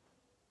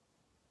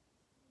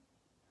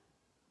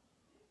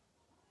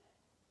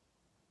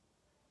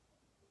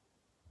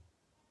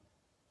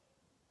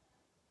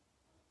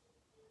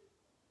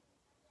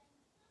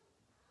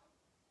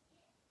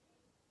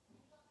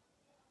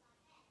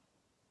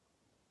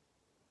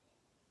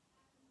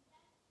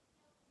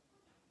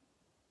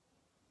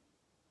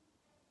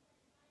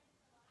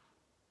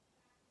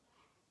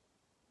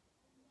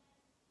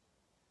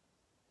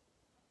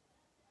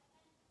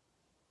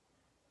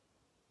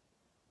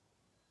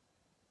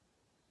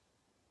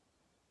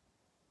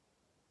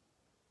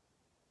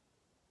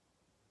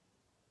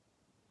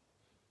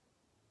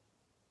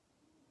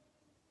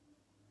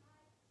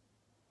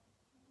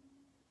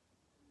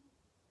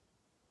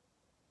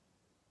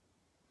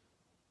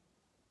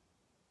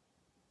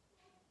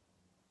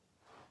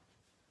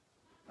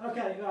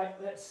 Okay, right,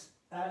 let's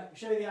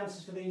show you the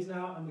answers for these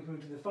now, and we can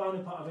move to the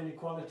final part of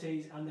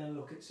inequalities and then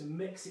look at some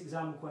mixed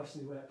exam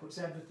questions where it puts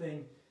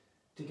everything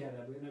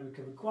together. We know we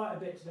covered quite a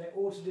bit today,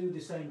 all to do with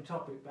the same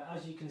topic, but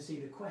as you can see,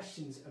 the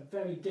questions are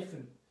very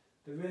different.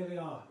 They really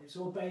are. It's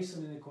all based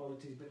on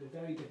inequalities, but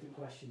they're very different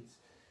questions.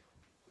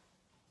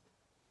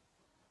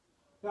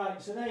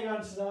 Right, so there you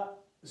answer that.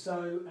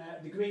 So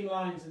the green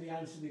lines are the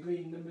answer, the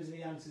green numbers are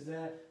the answers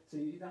there. So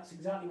that's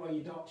exactly where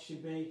your dots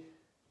should be.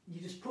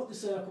 You just put the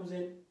circles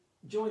in,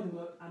 join them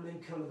up, and then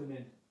colour them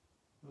in.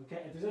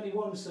 Okay, if there's only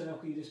one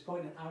circle, you just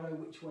point an arrow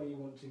which way you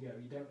want to go.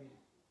 You don't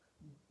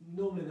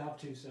normally they have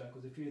two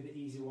circles. A few of the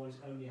easy ones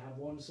only have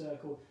one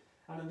circle.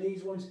 And on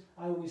these ones,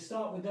 I always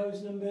start with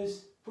those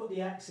numbers, put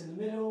the X in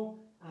the middle,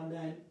 and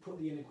then put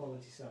the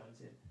inequality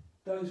signs in.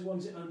 Those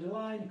ones are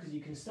underlined because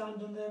you can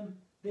stand on them.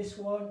 This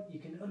one, you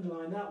can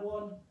underline that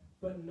one,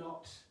 but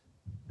not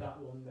that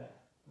one there.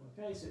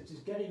 Okay, so it's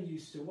just getting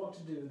used to what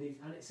to do with these,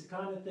 and it's the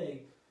kind of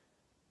thing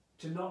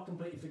to not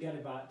completely forget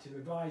about, to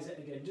revise it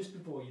again just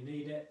before you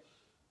need it,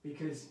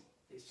 because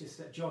it's just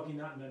that jogging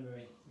that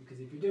memory. Because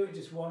if you do it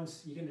just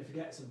once, you're going to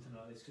forget something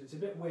like this, because it's a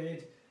bit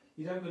weird.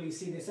 You don't really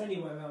see this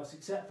anywhere else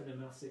except for the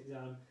maths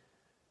exam.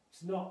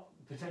 It's not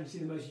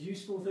potentially the most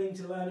useful thing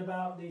to learn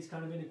about, these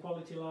kind of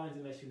inequality lines,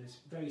 unless you're in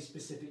a very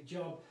specific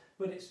job,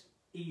 but it's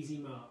easy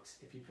marks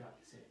if you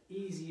practice it.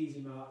 Easy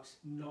marks,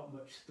 not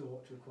much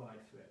thought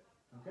required for it.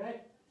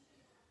 Okay?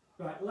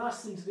 Right,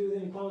 last thing to do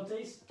with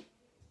inequalities.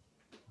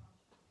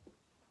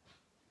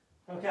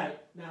 Okay,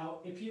 now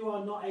if you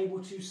are not able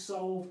to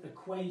solve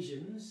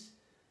equations,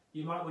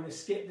 you might want to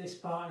skip this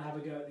part and have a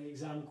go at the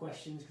exam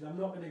questions, because I'm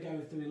not going to go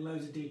through in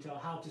loads of detail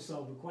how to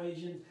solve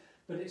equations,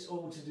 but it's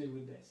all to do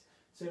with this.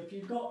 So if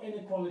you've got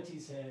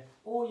inequalities here,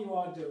 all you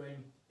are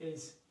doing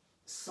is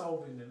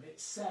solving them. It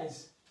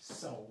says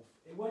solve.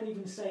 It won't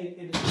even say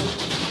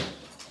inequality.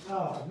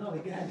 Oh, not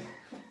again.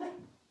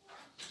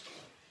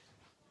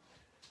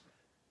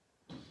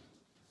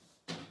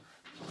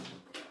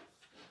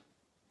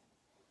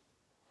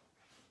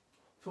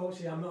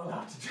 Fortunately, I'm not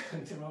allowed to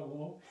turn to my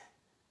wall.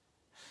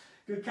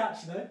 Good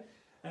catch though.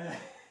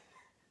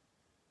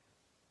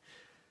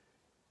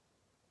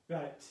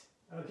 Right,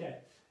 okay.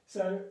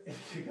 So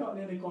if you've got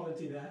an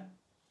inequality there,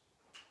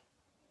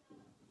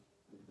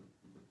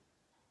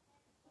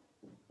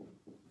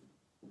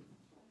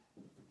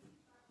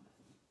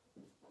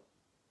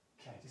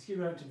 okay, just give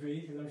room to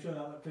breathe, because I'm sure that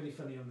looked pretty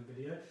funny on the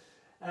video.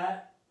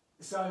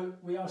 So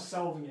we are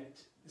solving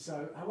it.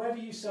 So however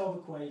you solve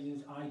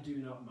equations, I do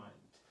not mind.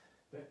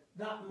 But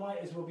that might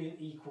as well be an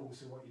equals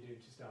to what you do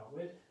to start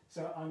with.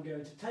 So I'm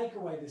going to take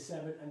away the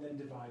 7 and then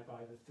divide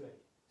by the 3.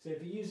 So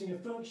if you're using a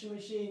function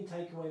machine,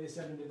 take away the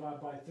 7 and divide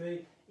by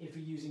 3. If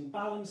you're using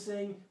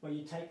balancing, where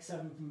you take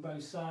 7 from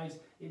both sides,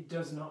 it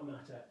does not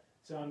matter.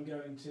 So I'm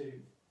going to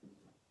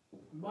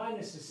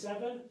minus the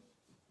 7,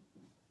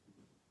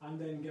 and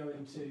then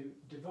going to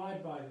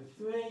divide by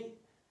the 3,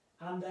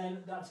 and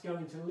then that's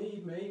going to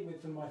leave me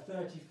with, from my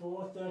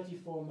 34,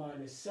 34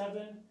 minus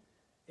 7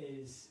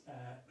 is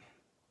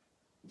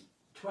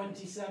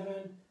 27,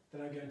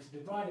 then I'm going to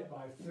divide it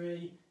by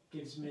 3,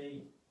 gives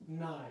me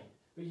 9.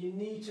 But you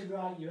need to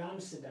write your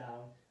answer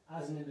down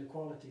as an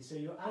inequality. So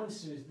your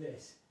answer is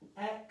this: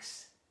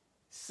 x,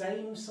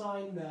 same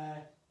sign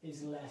there,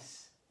 is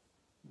less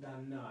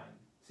than 9.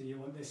 So you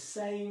want the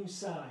same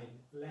sign,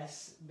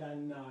 less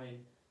than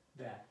 9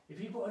 there. If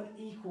you put an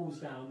equals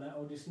down there,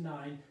 or just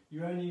 9,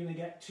 you're only going to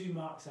get 2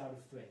 marks out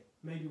of 3,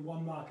 maybe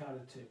 1 mark out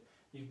of 2.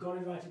 You've got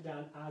to write it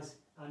down as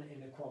an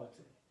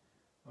inequality.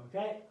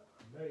 Okay?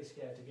 I'm very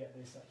scared to get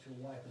this actual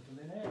wiper from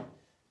in here.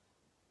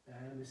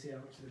 Let me see how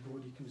much of the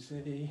board you can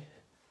see.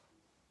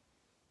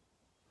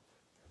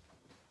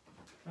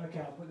 Okay,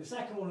 I'll put the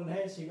second one on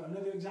here, so you've got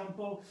another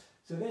example.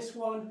 So this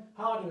one,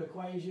 harder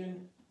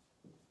equation,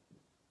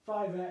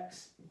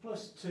 5x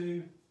plus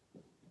 2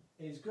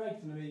 is greater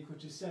than or equal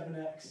to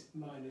 7x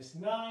minus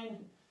 9.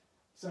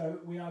 So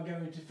we are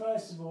going to,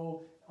 first of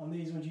all, on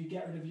these ones, you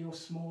get rid of your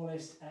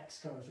smallest x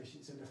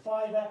coefficient. So the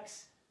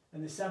 5x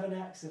and the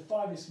 7x, the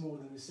 5 is smaller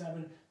than the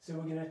 7, so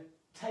we're going to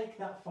take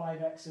that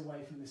 5x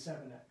away from the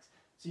 7x.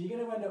 So you're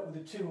going to end up with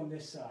a 2 on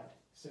this side.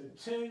 So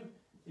 2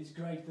 is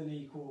greater than or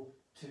equal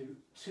to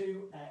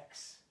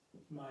 2x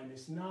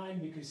minus 9,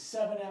 because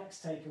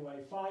 7x take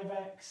away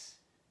 5x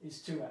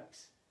is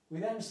 2x. We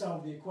then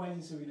solve the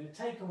equation, so we're going to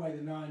take away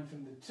the 9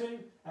 from the 2,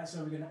 and so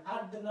we're going to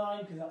add the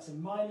 9, because that's a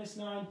minus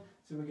 9,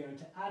 so we're going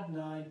to add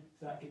 9,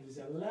 so that gives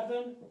us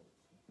 11,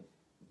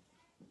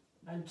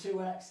 and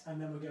 2x,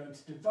 and then we're going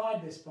to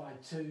divide this by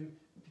 2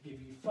 to give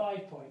you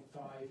 5.5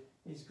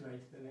 is greater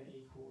than or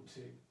equal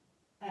to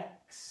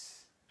x.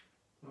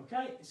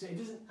 Okay, so it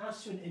doesn't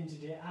ask for an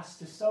integer, it asks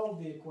to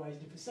solve the equation.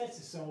 If it says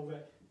to solve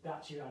it,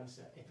 that's your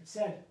answer. If it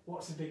said,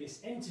 what's the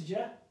biggest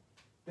integer,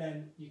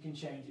 then you can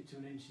change it to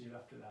an integer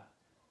after that.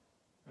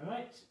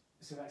 Alright,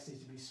 so that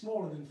needs to be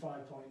smaller than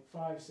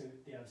 5.5, so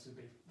the answer would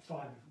be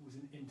 5 if it was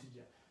an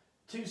integer.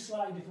 Two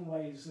slightly different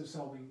ways of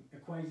solving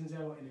equations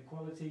there, or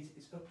inequalities.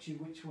 It's up to you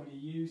which one you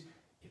use.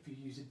 If you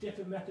use a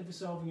different method for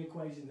solving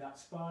equations,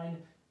 that's fine.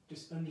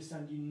 Just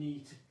understand you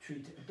need to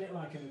treat it a bit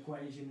like an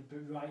equation,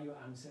 but write your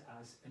answer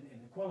as an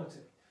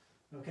inequality.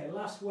 Okay,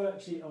 last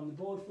worksheet on the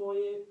board for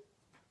you.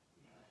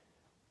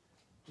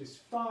 Just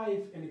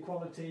 5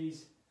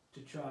 inequalities to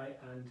try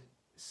and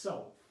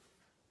solve.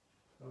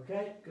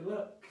 Okay, good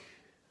luck.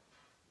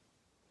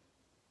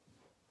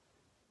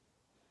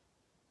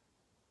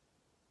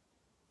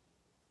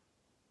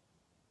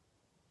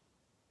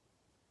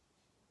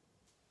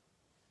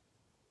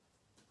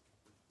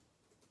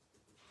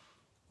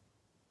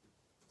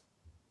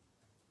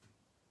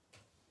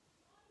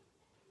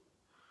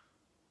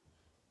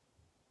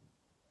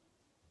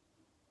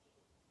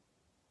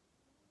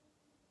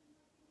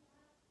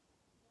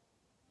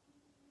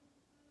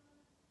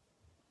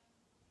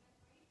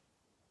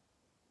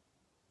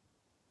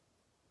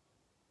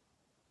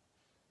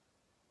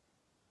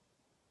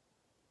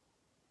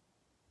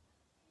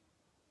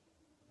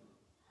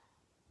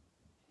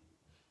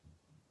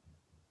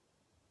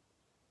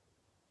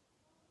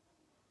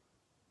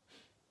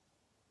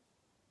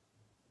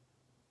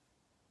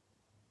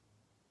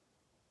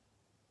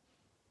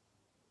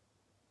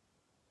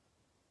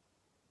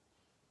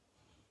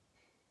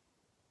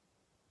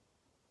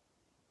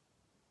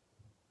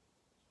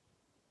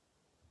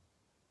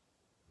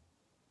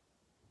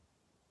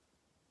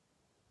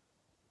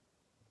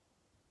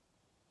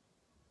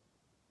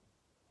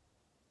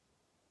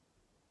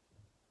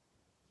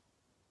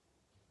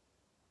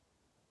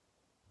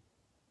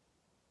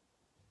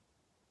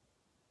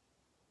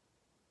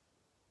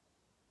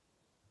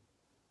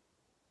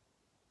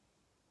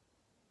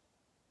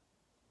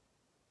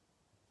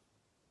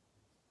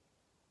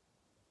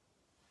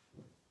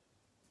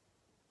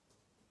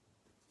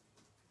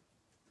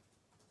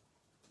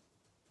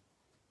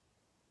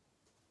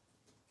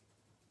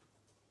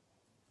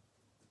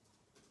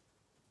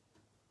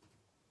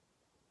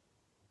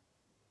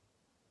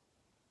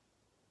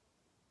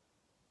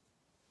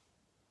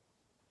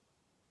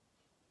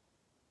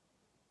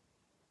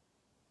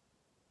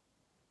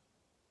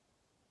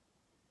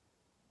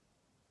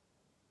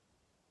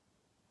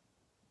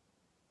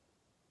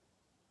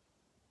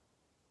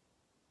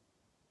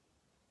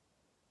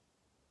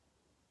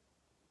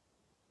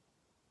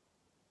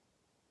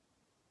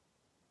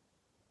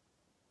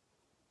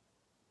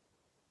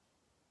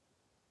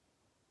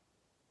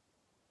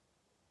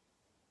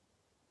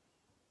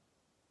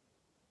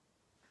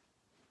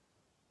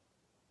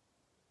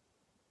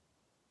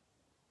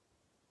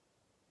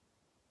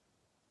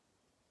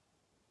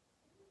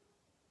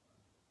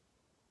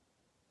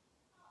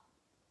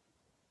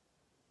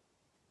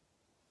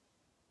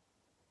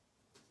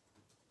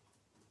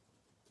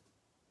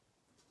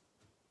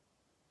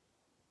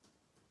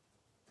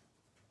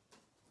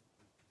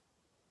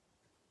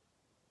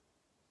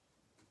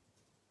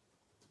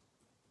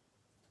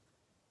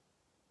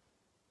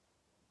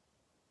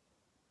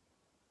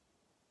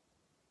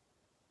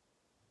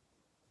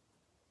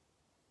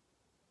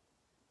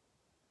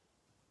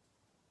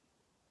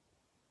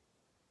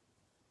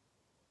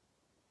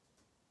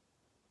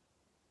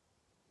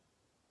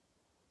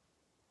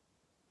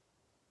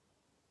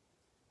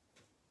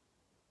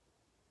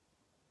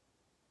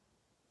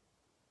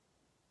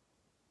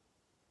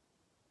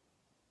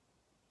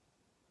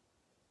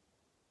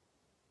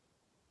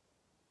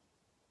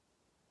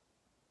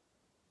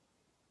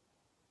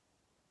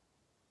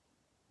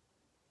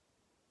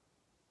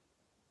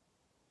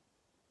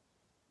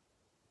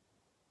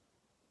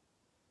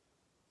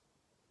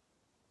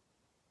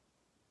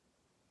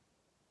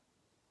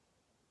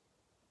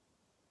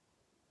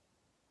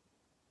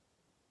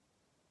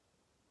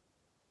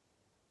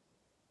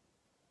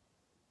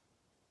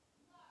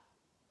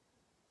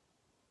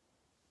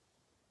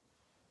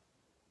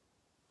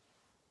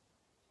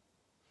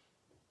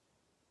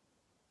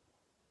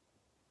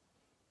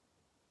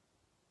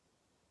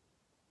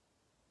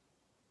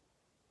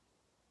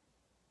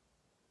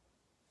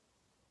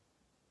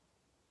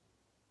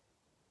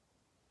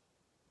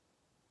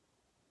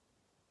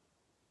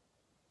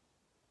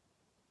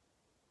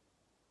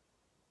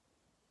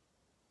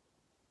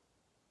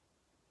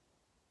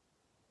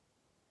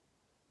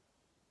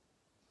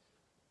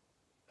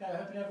 Okay, I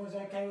hope everyone's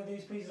okay with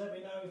these. Please let me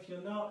know if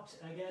you're not.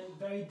 Again,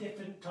 very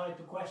different type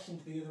of question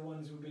to the other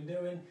ones we've been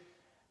doing.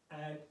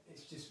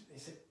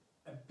 It's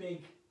a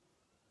big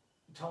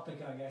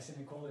topic, I guess,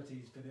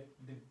 inequalities, but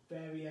the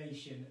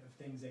variation of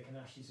things they can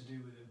ask you to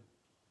do with them.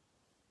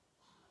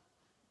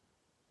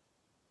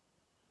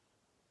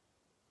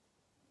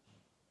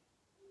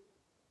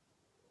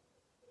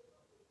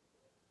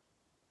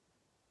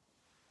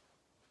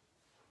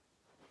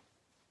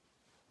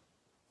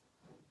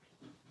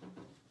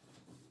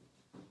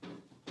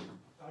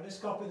 I'll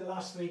just copy the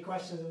last 3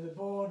 questions on the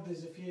board.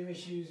 There's a few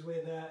issues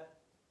with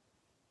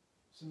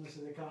someone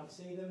said they can't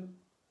see them.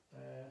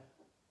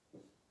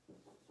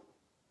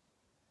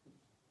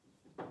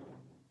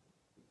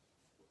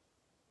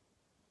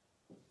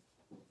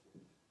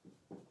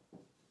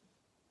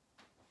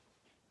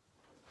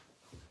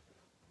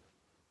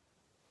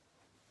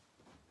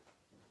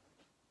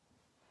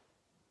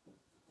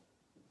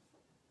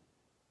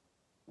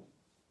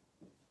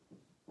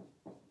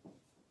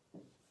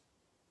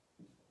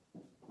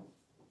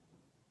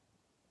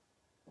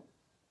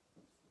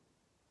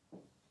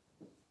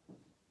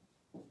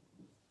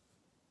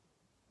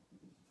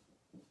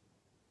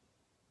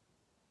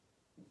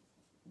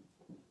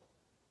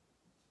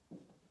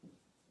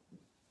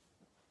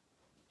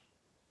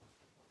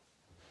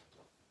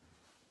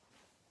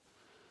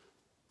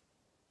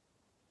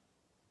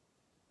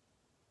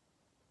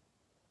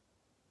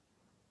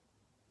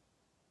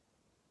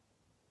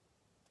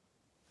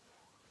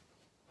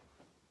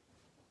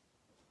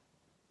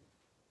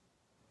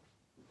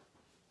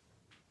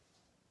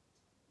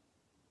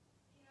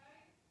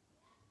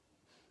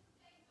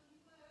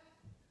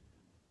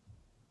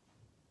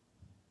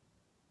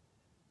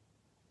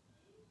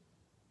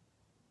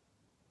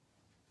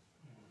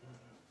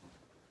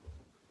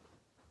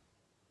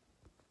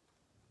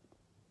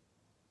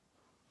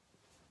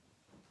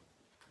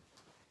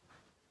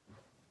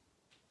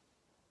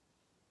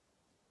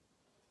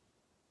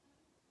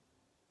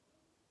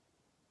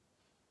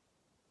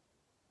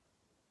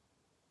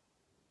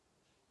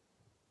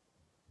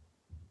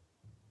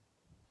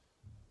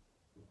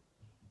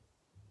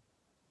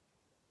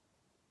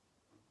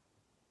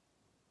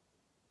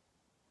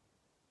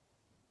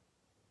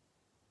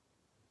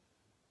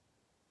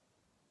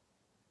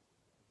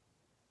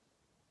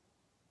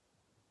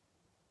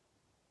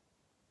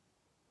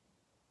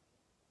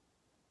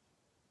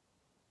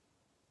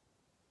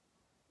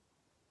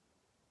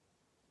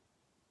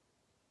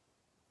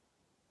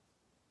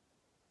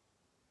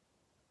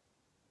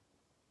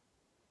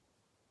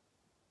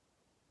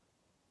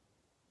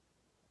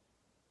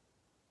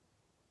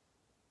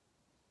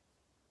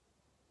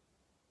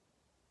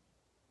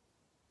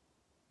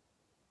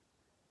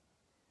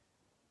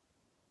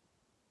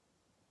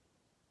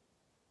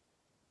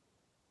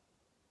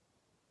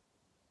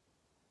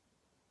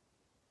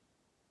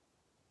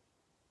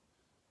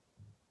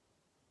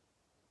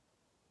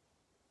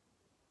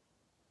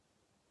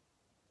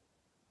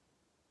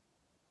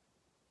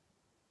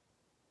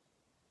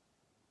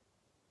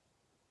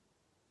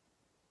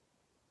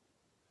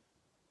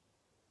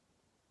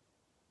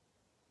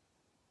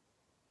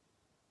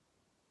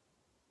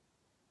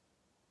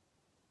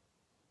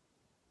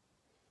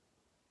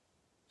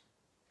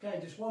 Okay,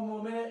 just 1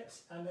 more minute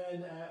and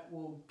then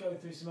we'll go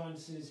through some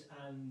answers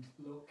and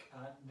look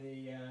at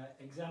the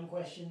exam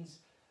questions.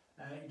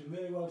 You did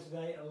really well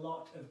today, a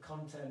lot of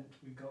content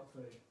we've got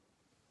through.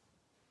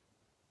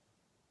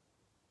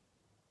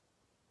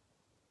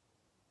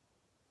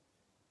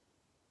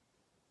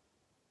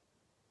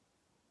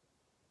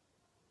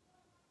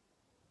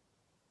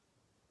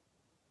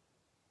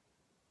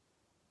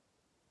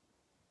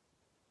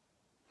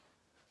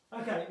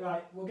 Okay,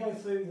 right, we'll go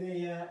through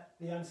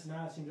the answer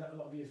now. It seems like a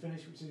lot of you have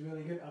finished, which is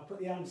really good. I'll put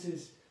the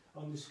answers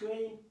on the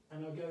screen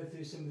and I'll go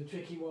through some of the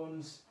tricky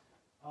ones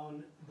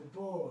on the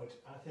board.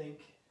 I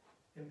think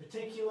in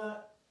particular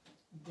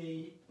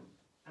D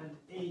and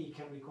E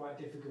can be quite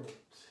difficult.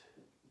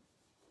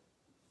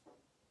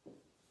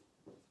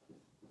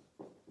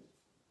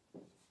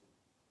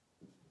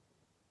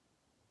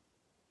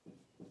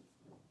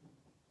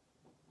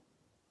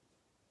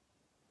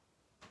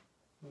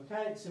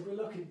 Okay, so if we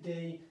look at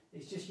D,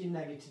 it's just your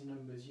negative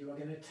numbers. You are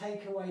going to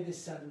take away the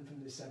 7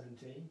 from the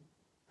 17,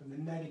 from the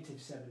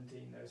negative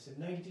 17 though. So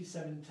negative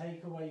 7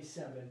 take away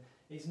 7.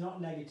 It's not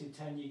negative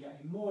 10, you're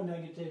getting more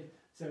negative,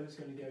 so it's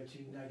going to go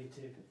to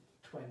negative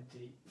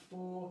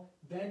 24.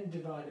 Then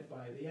divided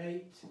by the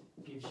 8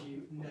 gives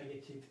you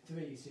negative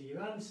 3. So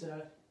your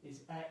answer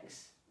is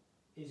x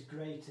is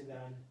greater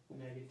than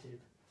negative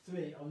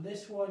 3. On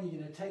this one,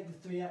 you're going to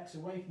take the 3x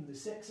away from the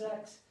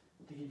 6x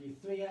to give you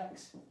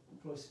 3x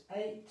plus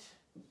 8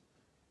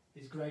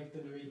 is greater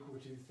than or equal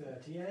to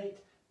 38.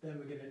 Then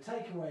we're going to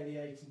take away the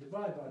 8 and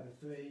divide by the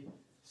 3.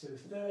 So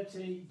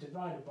 30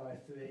 divided by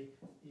 3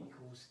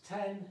 equals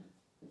 10.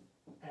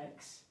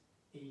 X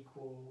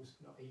equals,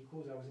 not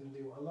equals, I was going to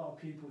do what a lot of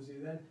pupils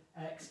do then.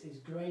 X is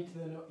greater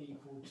than or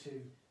equal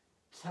to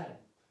 10.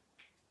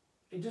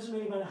 it doesn't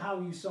really matter how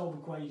you solve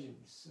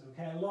equations.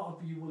 Okay, a lot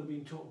of you will have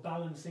been taught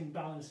balancing.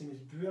 Balancing is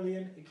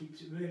brilliant. It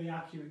keeps it really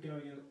accurate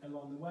going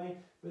along the way.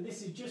 But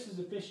this is just as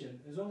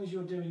efficient as long as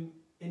you're doing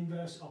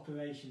inverse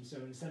operations. So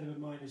instead of a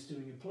minus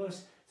doing a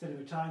plus, instead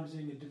of a times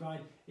doing a divide,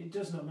 it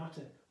does not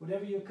matter.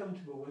 Whatever you're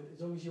comfortable with, as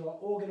long as you are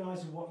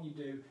organised with what you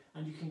do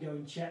and you can go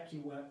and check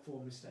your work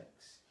for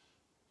mistakes.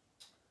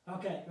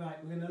 Okay, right,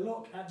 we're going to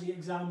look at the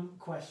exam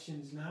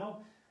questions now.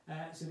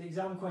 So the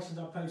exam questions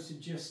I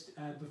posted just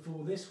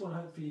before this one.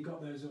 Hopefully you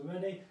got those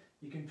already.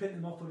 You can print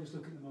them off or just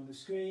look at them on the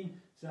screen.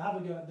 So have a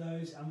go at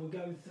those, and we'll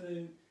go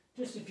through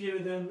just a few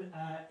of them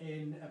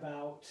in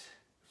about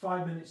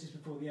 5 minutes just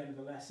before the end of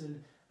the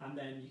lesson, and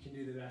then you can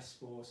do the rest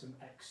for some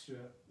extra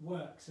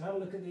work. So have a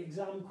look at the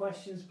exam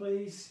questions,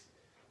 please.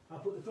 I'll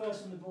put the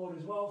first on the board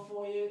as well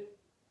for you.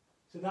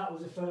 So that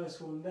was the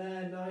first one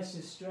there, nice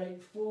and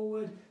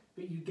straightforward,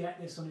 but you get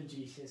this on a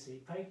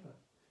GCSE paper.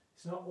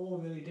 It's not all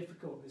really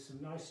difficult. There's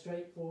some nice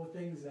straightforward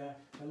things there,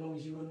 as long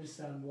as you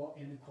understand what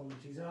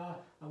inequalities are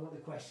and what the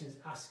question is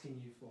asking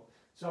you for.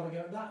 So I'll go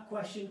at that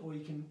question, or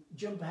you can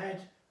jump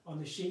ahead on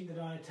the sheet that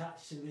I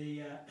attached to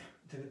the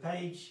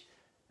page.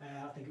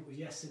 I think it was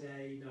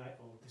yesterday night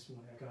or this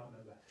morning, I can't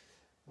remember.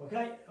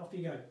 Okay, off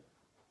you go.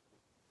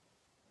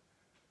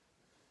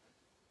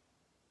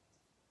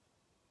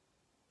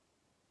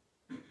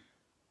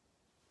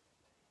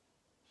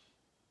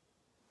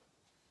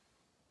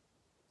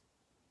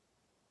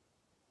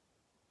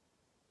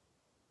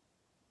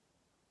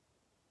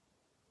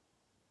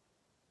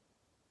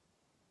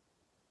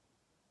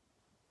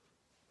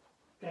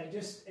 Okay,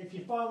 just if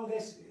you follow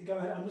this, go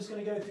ahead. I'm just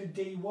going to go through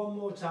D one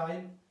more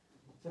time.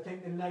 So I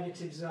think the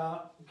negatives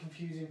are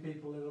confusing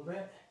people a little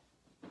bit.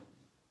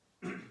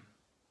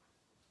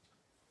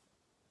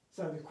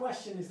 So the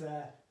question is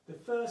there. The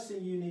first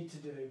thing you need to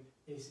do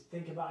is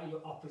think about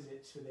your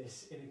opposites for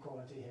this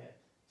inequality here.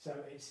 So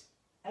it's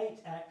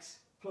 8x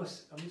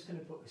plus, I'm just going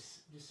to put this,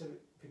 just so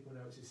people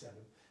know it's a 7.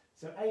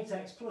 So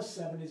 8x plus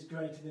 7 is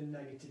greater than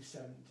negative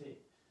 17.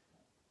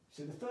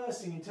 So the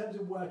first thing, in terms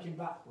of working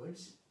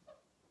backwards,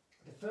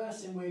 the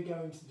first thing we're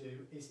going to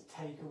do is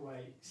take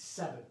away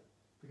 7,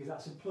 because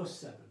that's a plus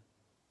 7.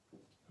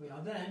 We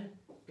are then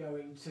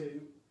going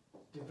to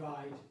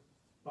divide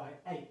by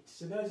 8.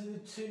 So those are the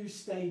two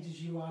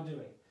stages you are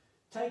doing.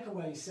 Take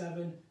away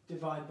 7,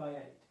 divide by 8.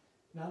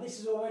 Now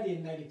this is already a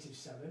negative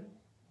 7.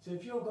 So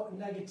if you've got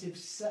negative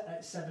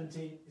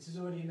 17, this is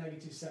already a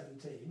negative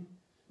 17.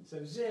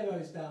 So 0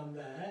 is down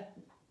there.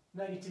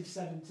 Negative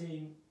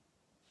 17,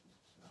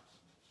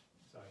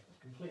 sorry,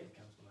 completely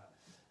cancel that.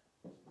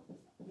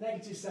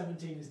 Negative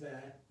 17 is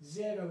there,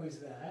 0 is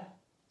there,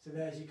 so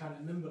there's your kind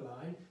of number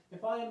line.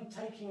 If I am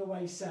taking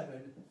away 7,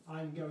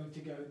 I'm going to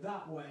go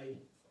that way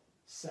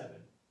 7.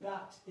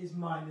 That is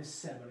minus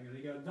 7. I'm going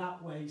to go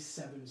that way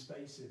 7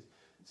 spaces.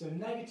 So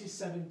negative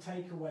 7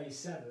 take away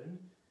 7,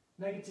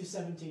 negative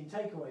 17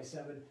 take away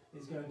 7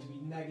 is going to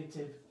be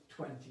negative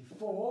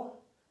 24.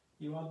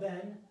 You are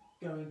then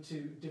going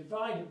to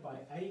divide it by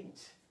 8.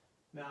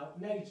 Now,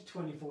 negative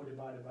 24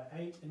 divided by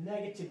 8, a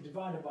negative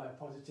divided by a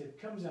positive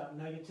comes out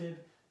negative,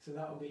 so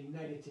that will be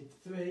negative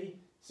 3.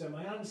 So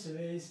my answer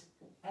is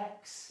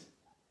x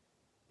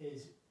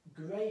is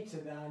greater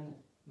than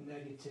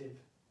negative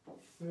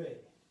 3.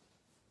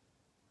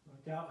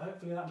 Okay,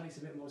 hopefully that makes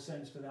a bit more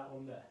sense for that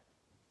one there.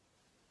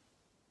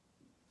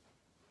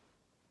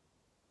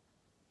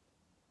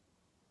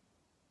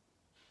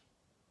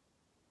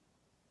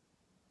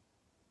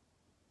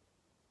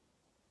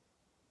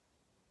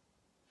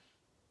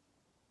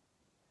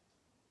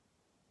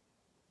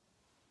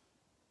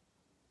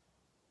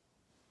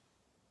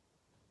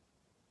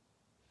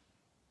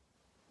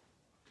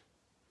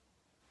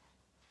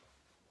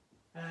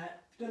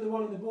 Done the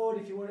one on the board.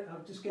 If you want it,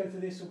 I'll just go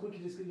through this so quickly,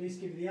 just at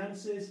least give you the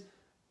answers.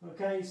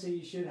 Okay, so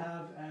you should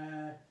have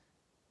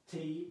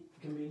t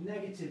can be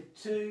negative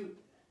 2,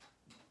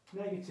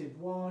 negative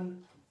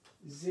 1,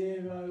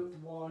 0,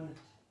 1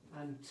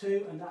 and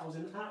 2, and that was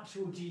an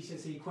actual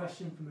GCSE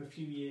question from a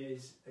few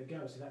years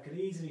ago, so that could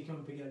easily come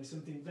up again,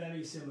 something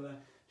very similar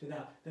to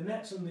that. The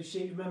next on the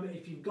sheet, remember,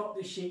 if you've got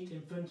the sheet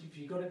in front, if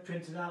you've got it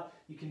printed out,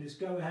 you can just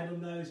go ahead on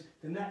those.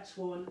 The next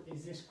one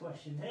is this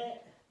question here.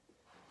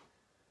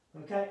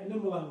 Okay, a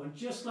number line one,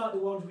 just like the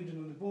ones we've done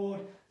on the board,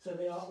 so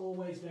they are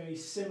always very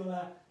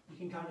similar. You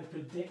can kind of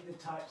predict the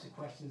types of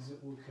questions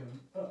that will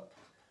come up.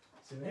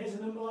 So here's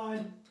the number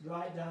line,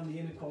 write down the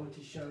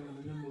inequalities showing on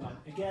the number line.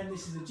 Again,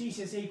 this is a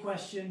GCSE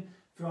question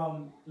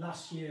from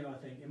last year, I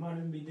think. It might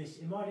even be this,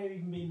 it might have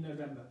even been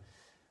November.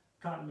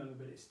 Can't remember,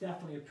 but it's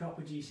definitely a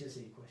proper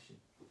GCSE question.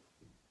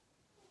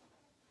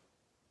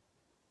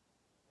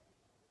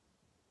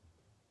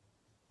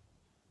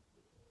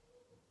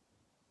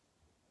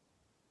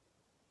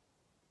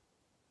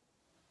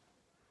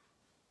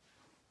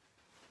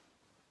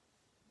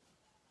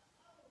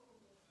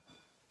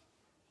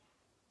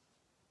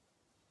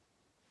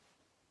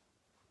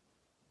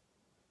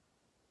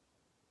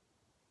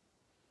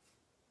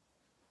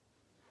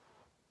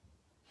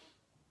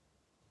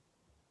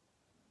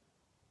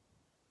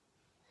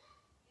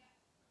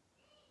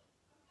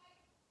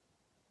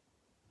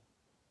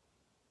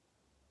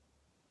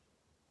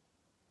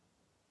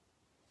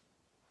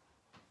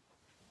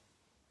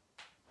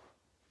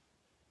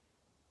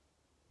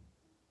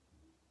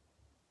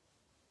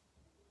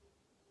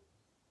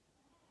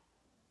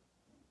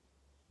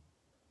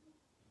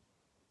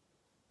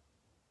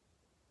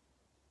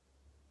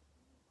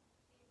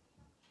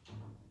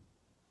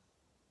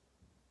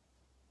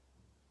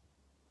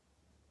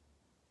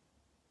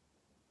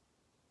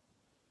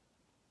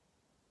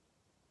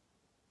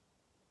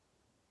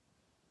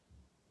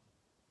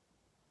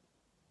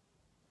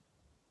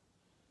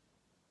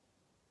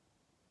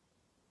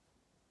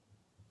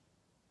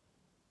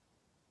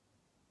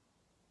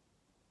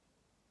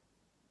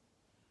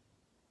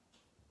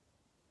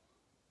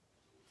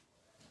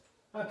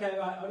 Okay,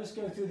 right, I'll just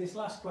go through this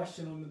last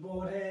question on the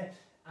board here,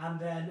 and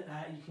then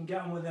you can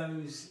get on with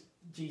those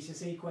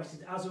GCSE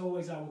questions. As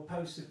always, I will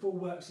post the full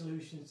work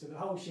solutions to the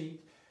whole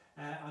sheet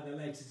either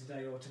later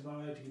today or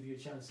tomorrow to give you a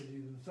chance to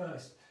do them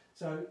first.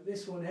 So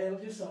this one here,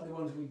 just like the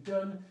ones we've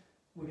done,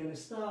 we're going to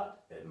start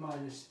at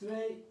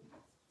 -3.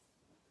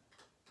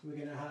 We're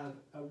going to have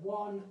a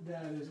 1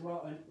 there as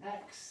well, an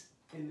x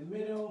in the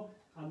middle,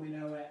 and we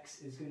know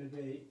x is going to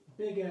be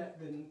bigger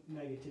than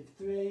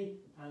 -3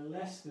 and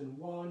less than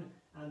 1.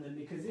 And then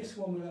because this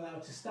one we're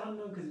allowed to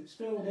stand on because it's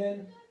filled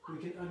in, we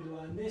can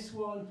underline this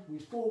one. We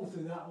fall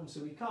through that one,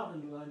 so we can't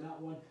underline that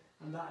one.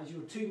 And that is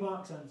your 2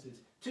 marks answers.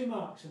 2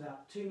 marks for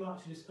that. 2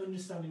 marks for just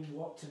understanding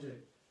what to do.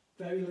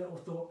 Very little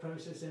thought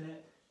process in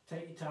it.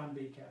 Take your time,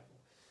 be careful.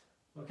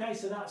 Okay,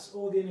 so that's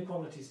all the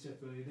inequality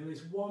stuff really. There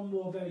is one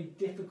more very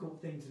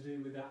difficult thing to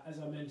do with that, as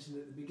I mentioned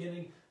at the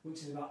beginning, which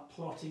is about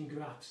plotting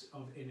graphs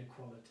of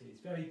inequalities.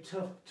 Very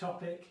tough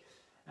topic.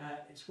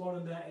 It's one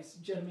of the, it's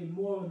generally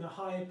more on the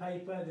higher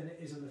paper than it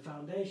is on the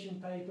foundation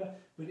paper,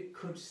 but it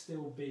could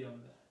still be on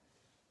there.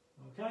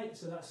 Okay,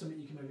 so that's something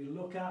you can maybe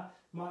look at.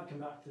 Might come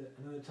back to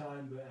another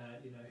time, but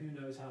you know, who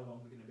knows how long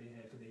we're going to be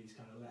here for these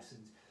kind of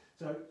lessons.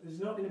 So there's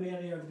not going to be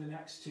any over the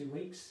next 2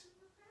 weeks.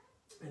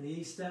 In the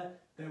Easter,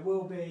 there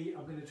will be,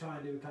 I'm going to try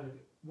and do a kind of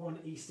one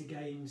Easter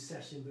Games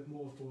session, but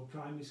more for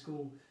primary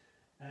school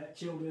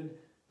children.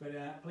 But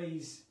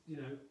please, you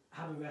know,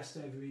 have a rest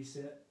over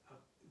Easter.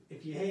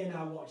 If you're here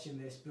now watching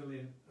this,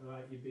 brilliant, all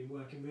right, you've been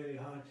working really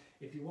hard.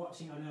 If you're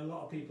watching, I know a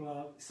lot of people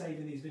are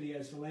saving these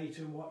videos for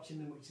later and watching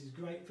them, which is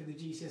great for the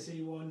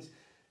GCSE ones.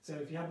 So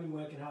if you have been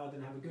working hard,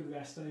 then have a good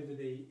rest over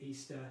the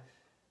Easter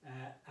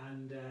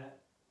and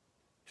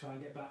try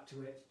and get back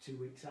to it 2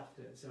 weeks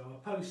after. So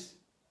I'll post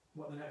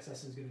what the next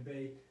lesson is going to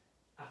be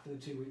after the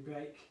 2 week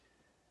break,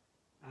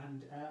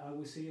 and I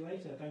will see you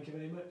later. Thank you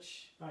very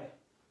much. Bye.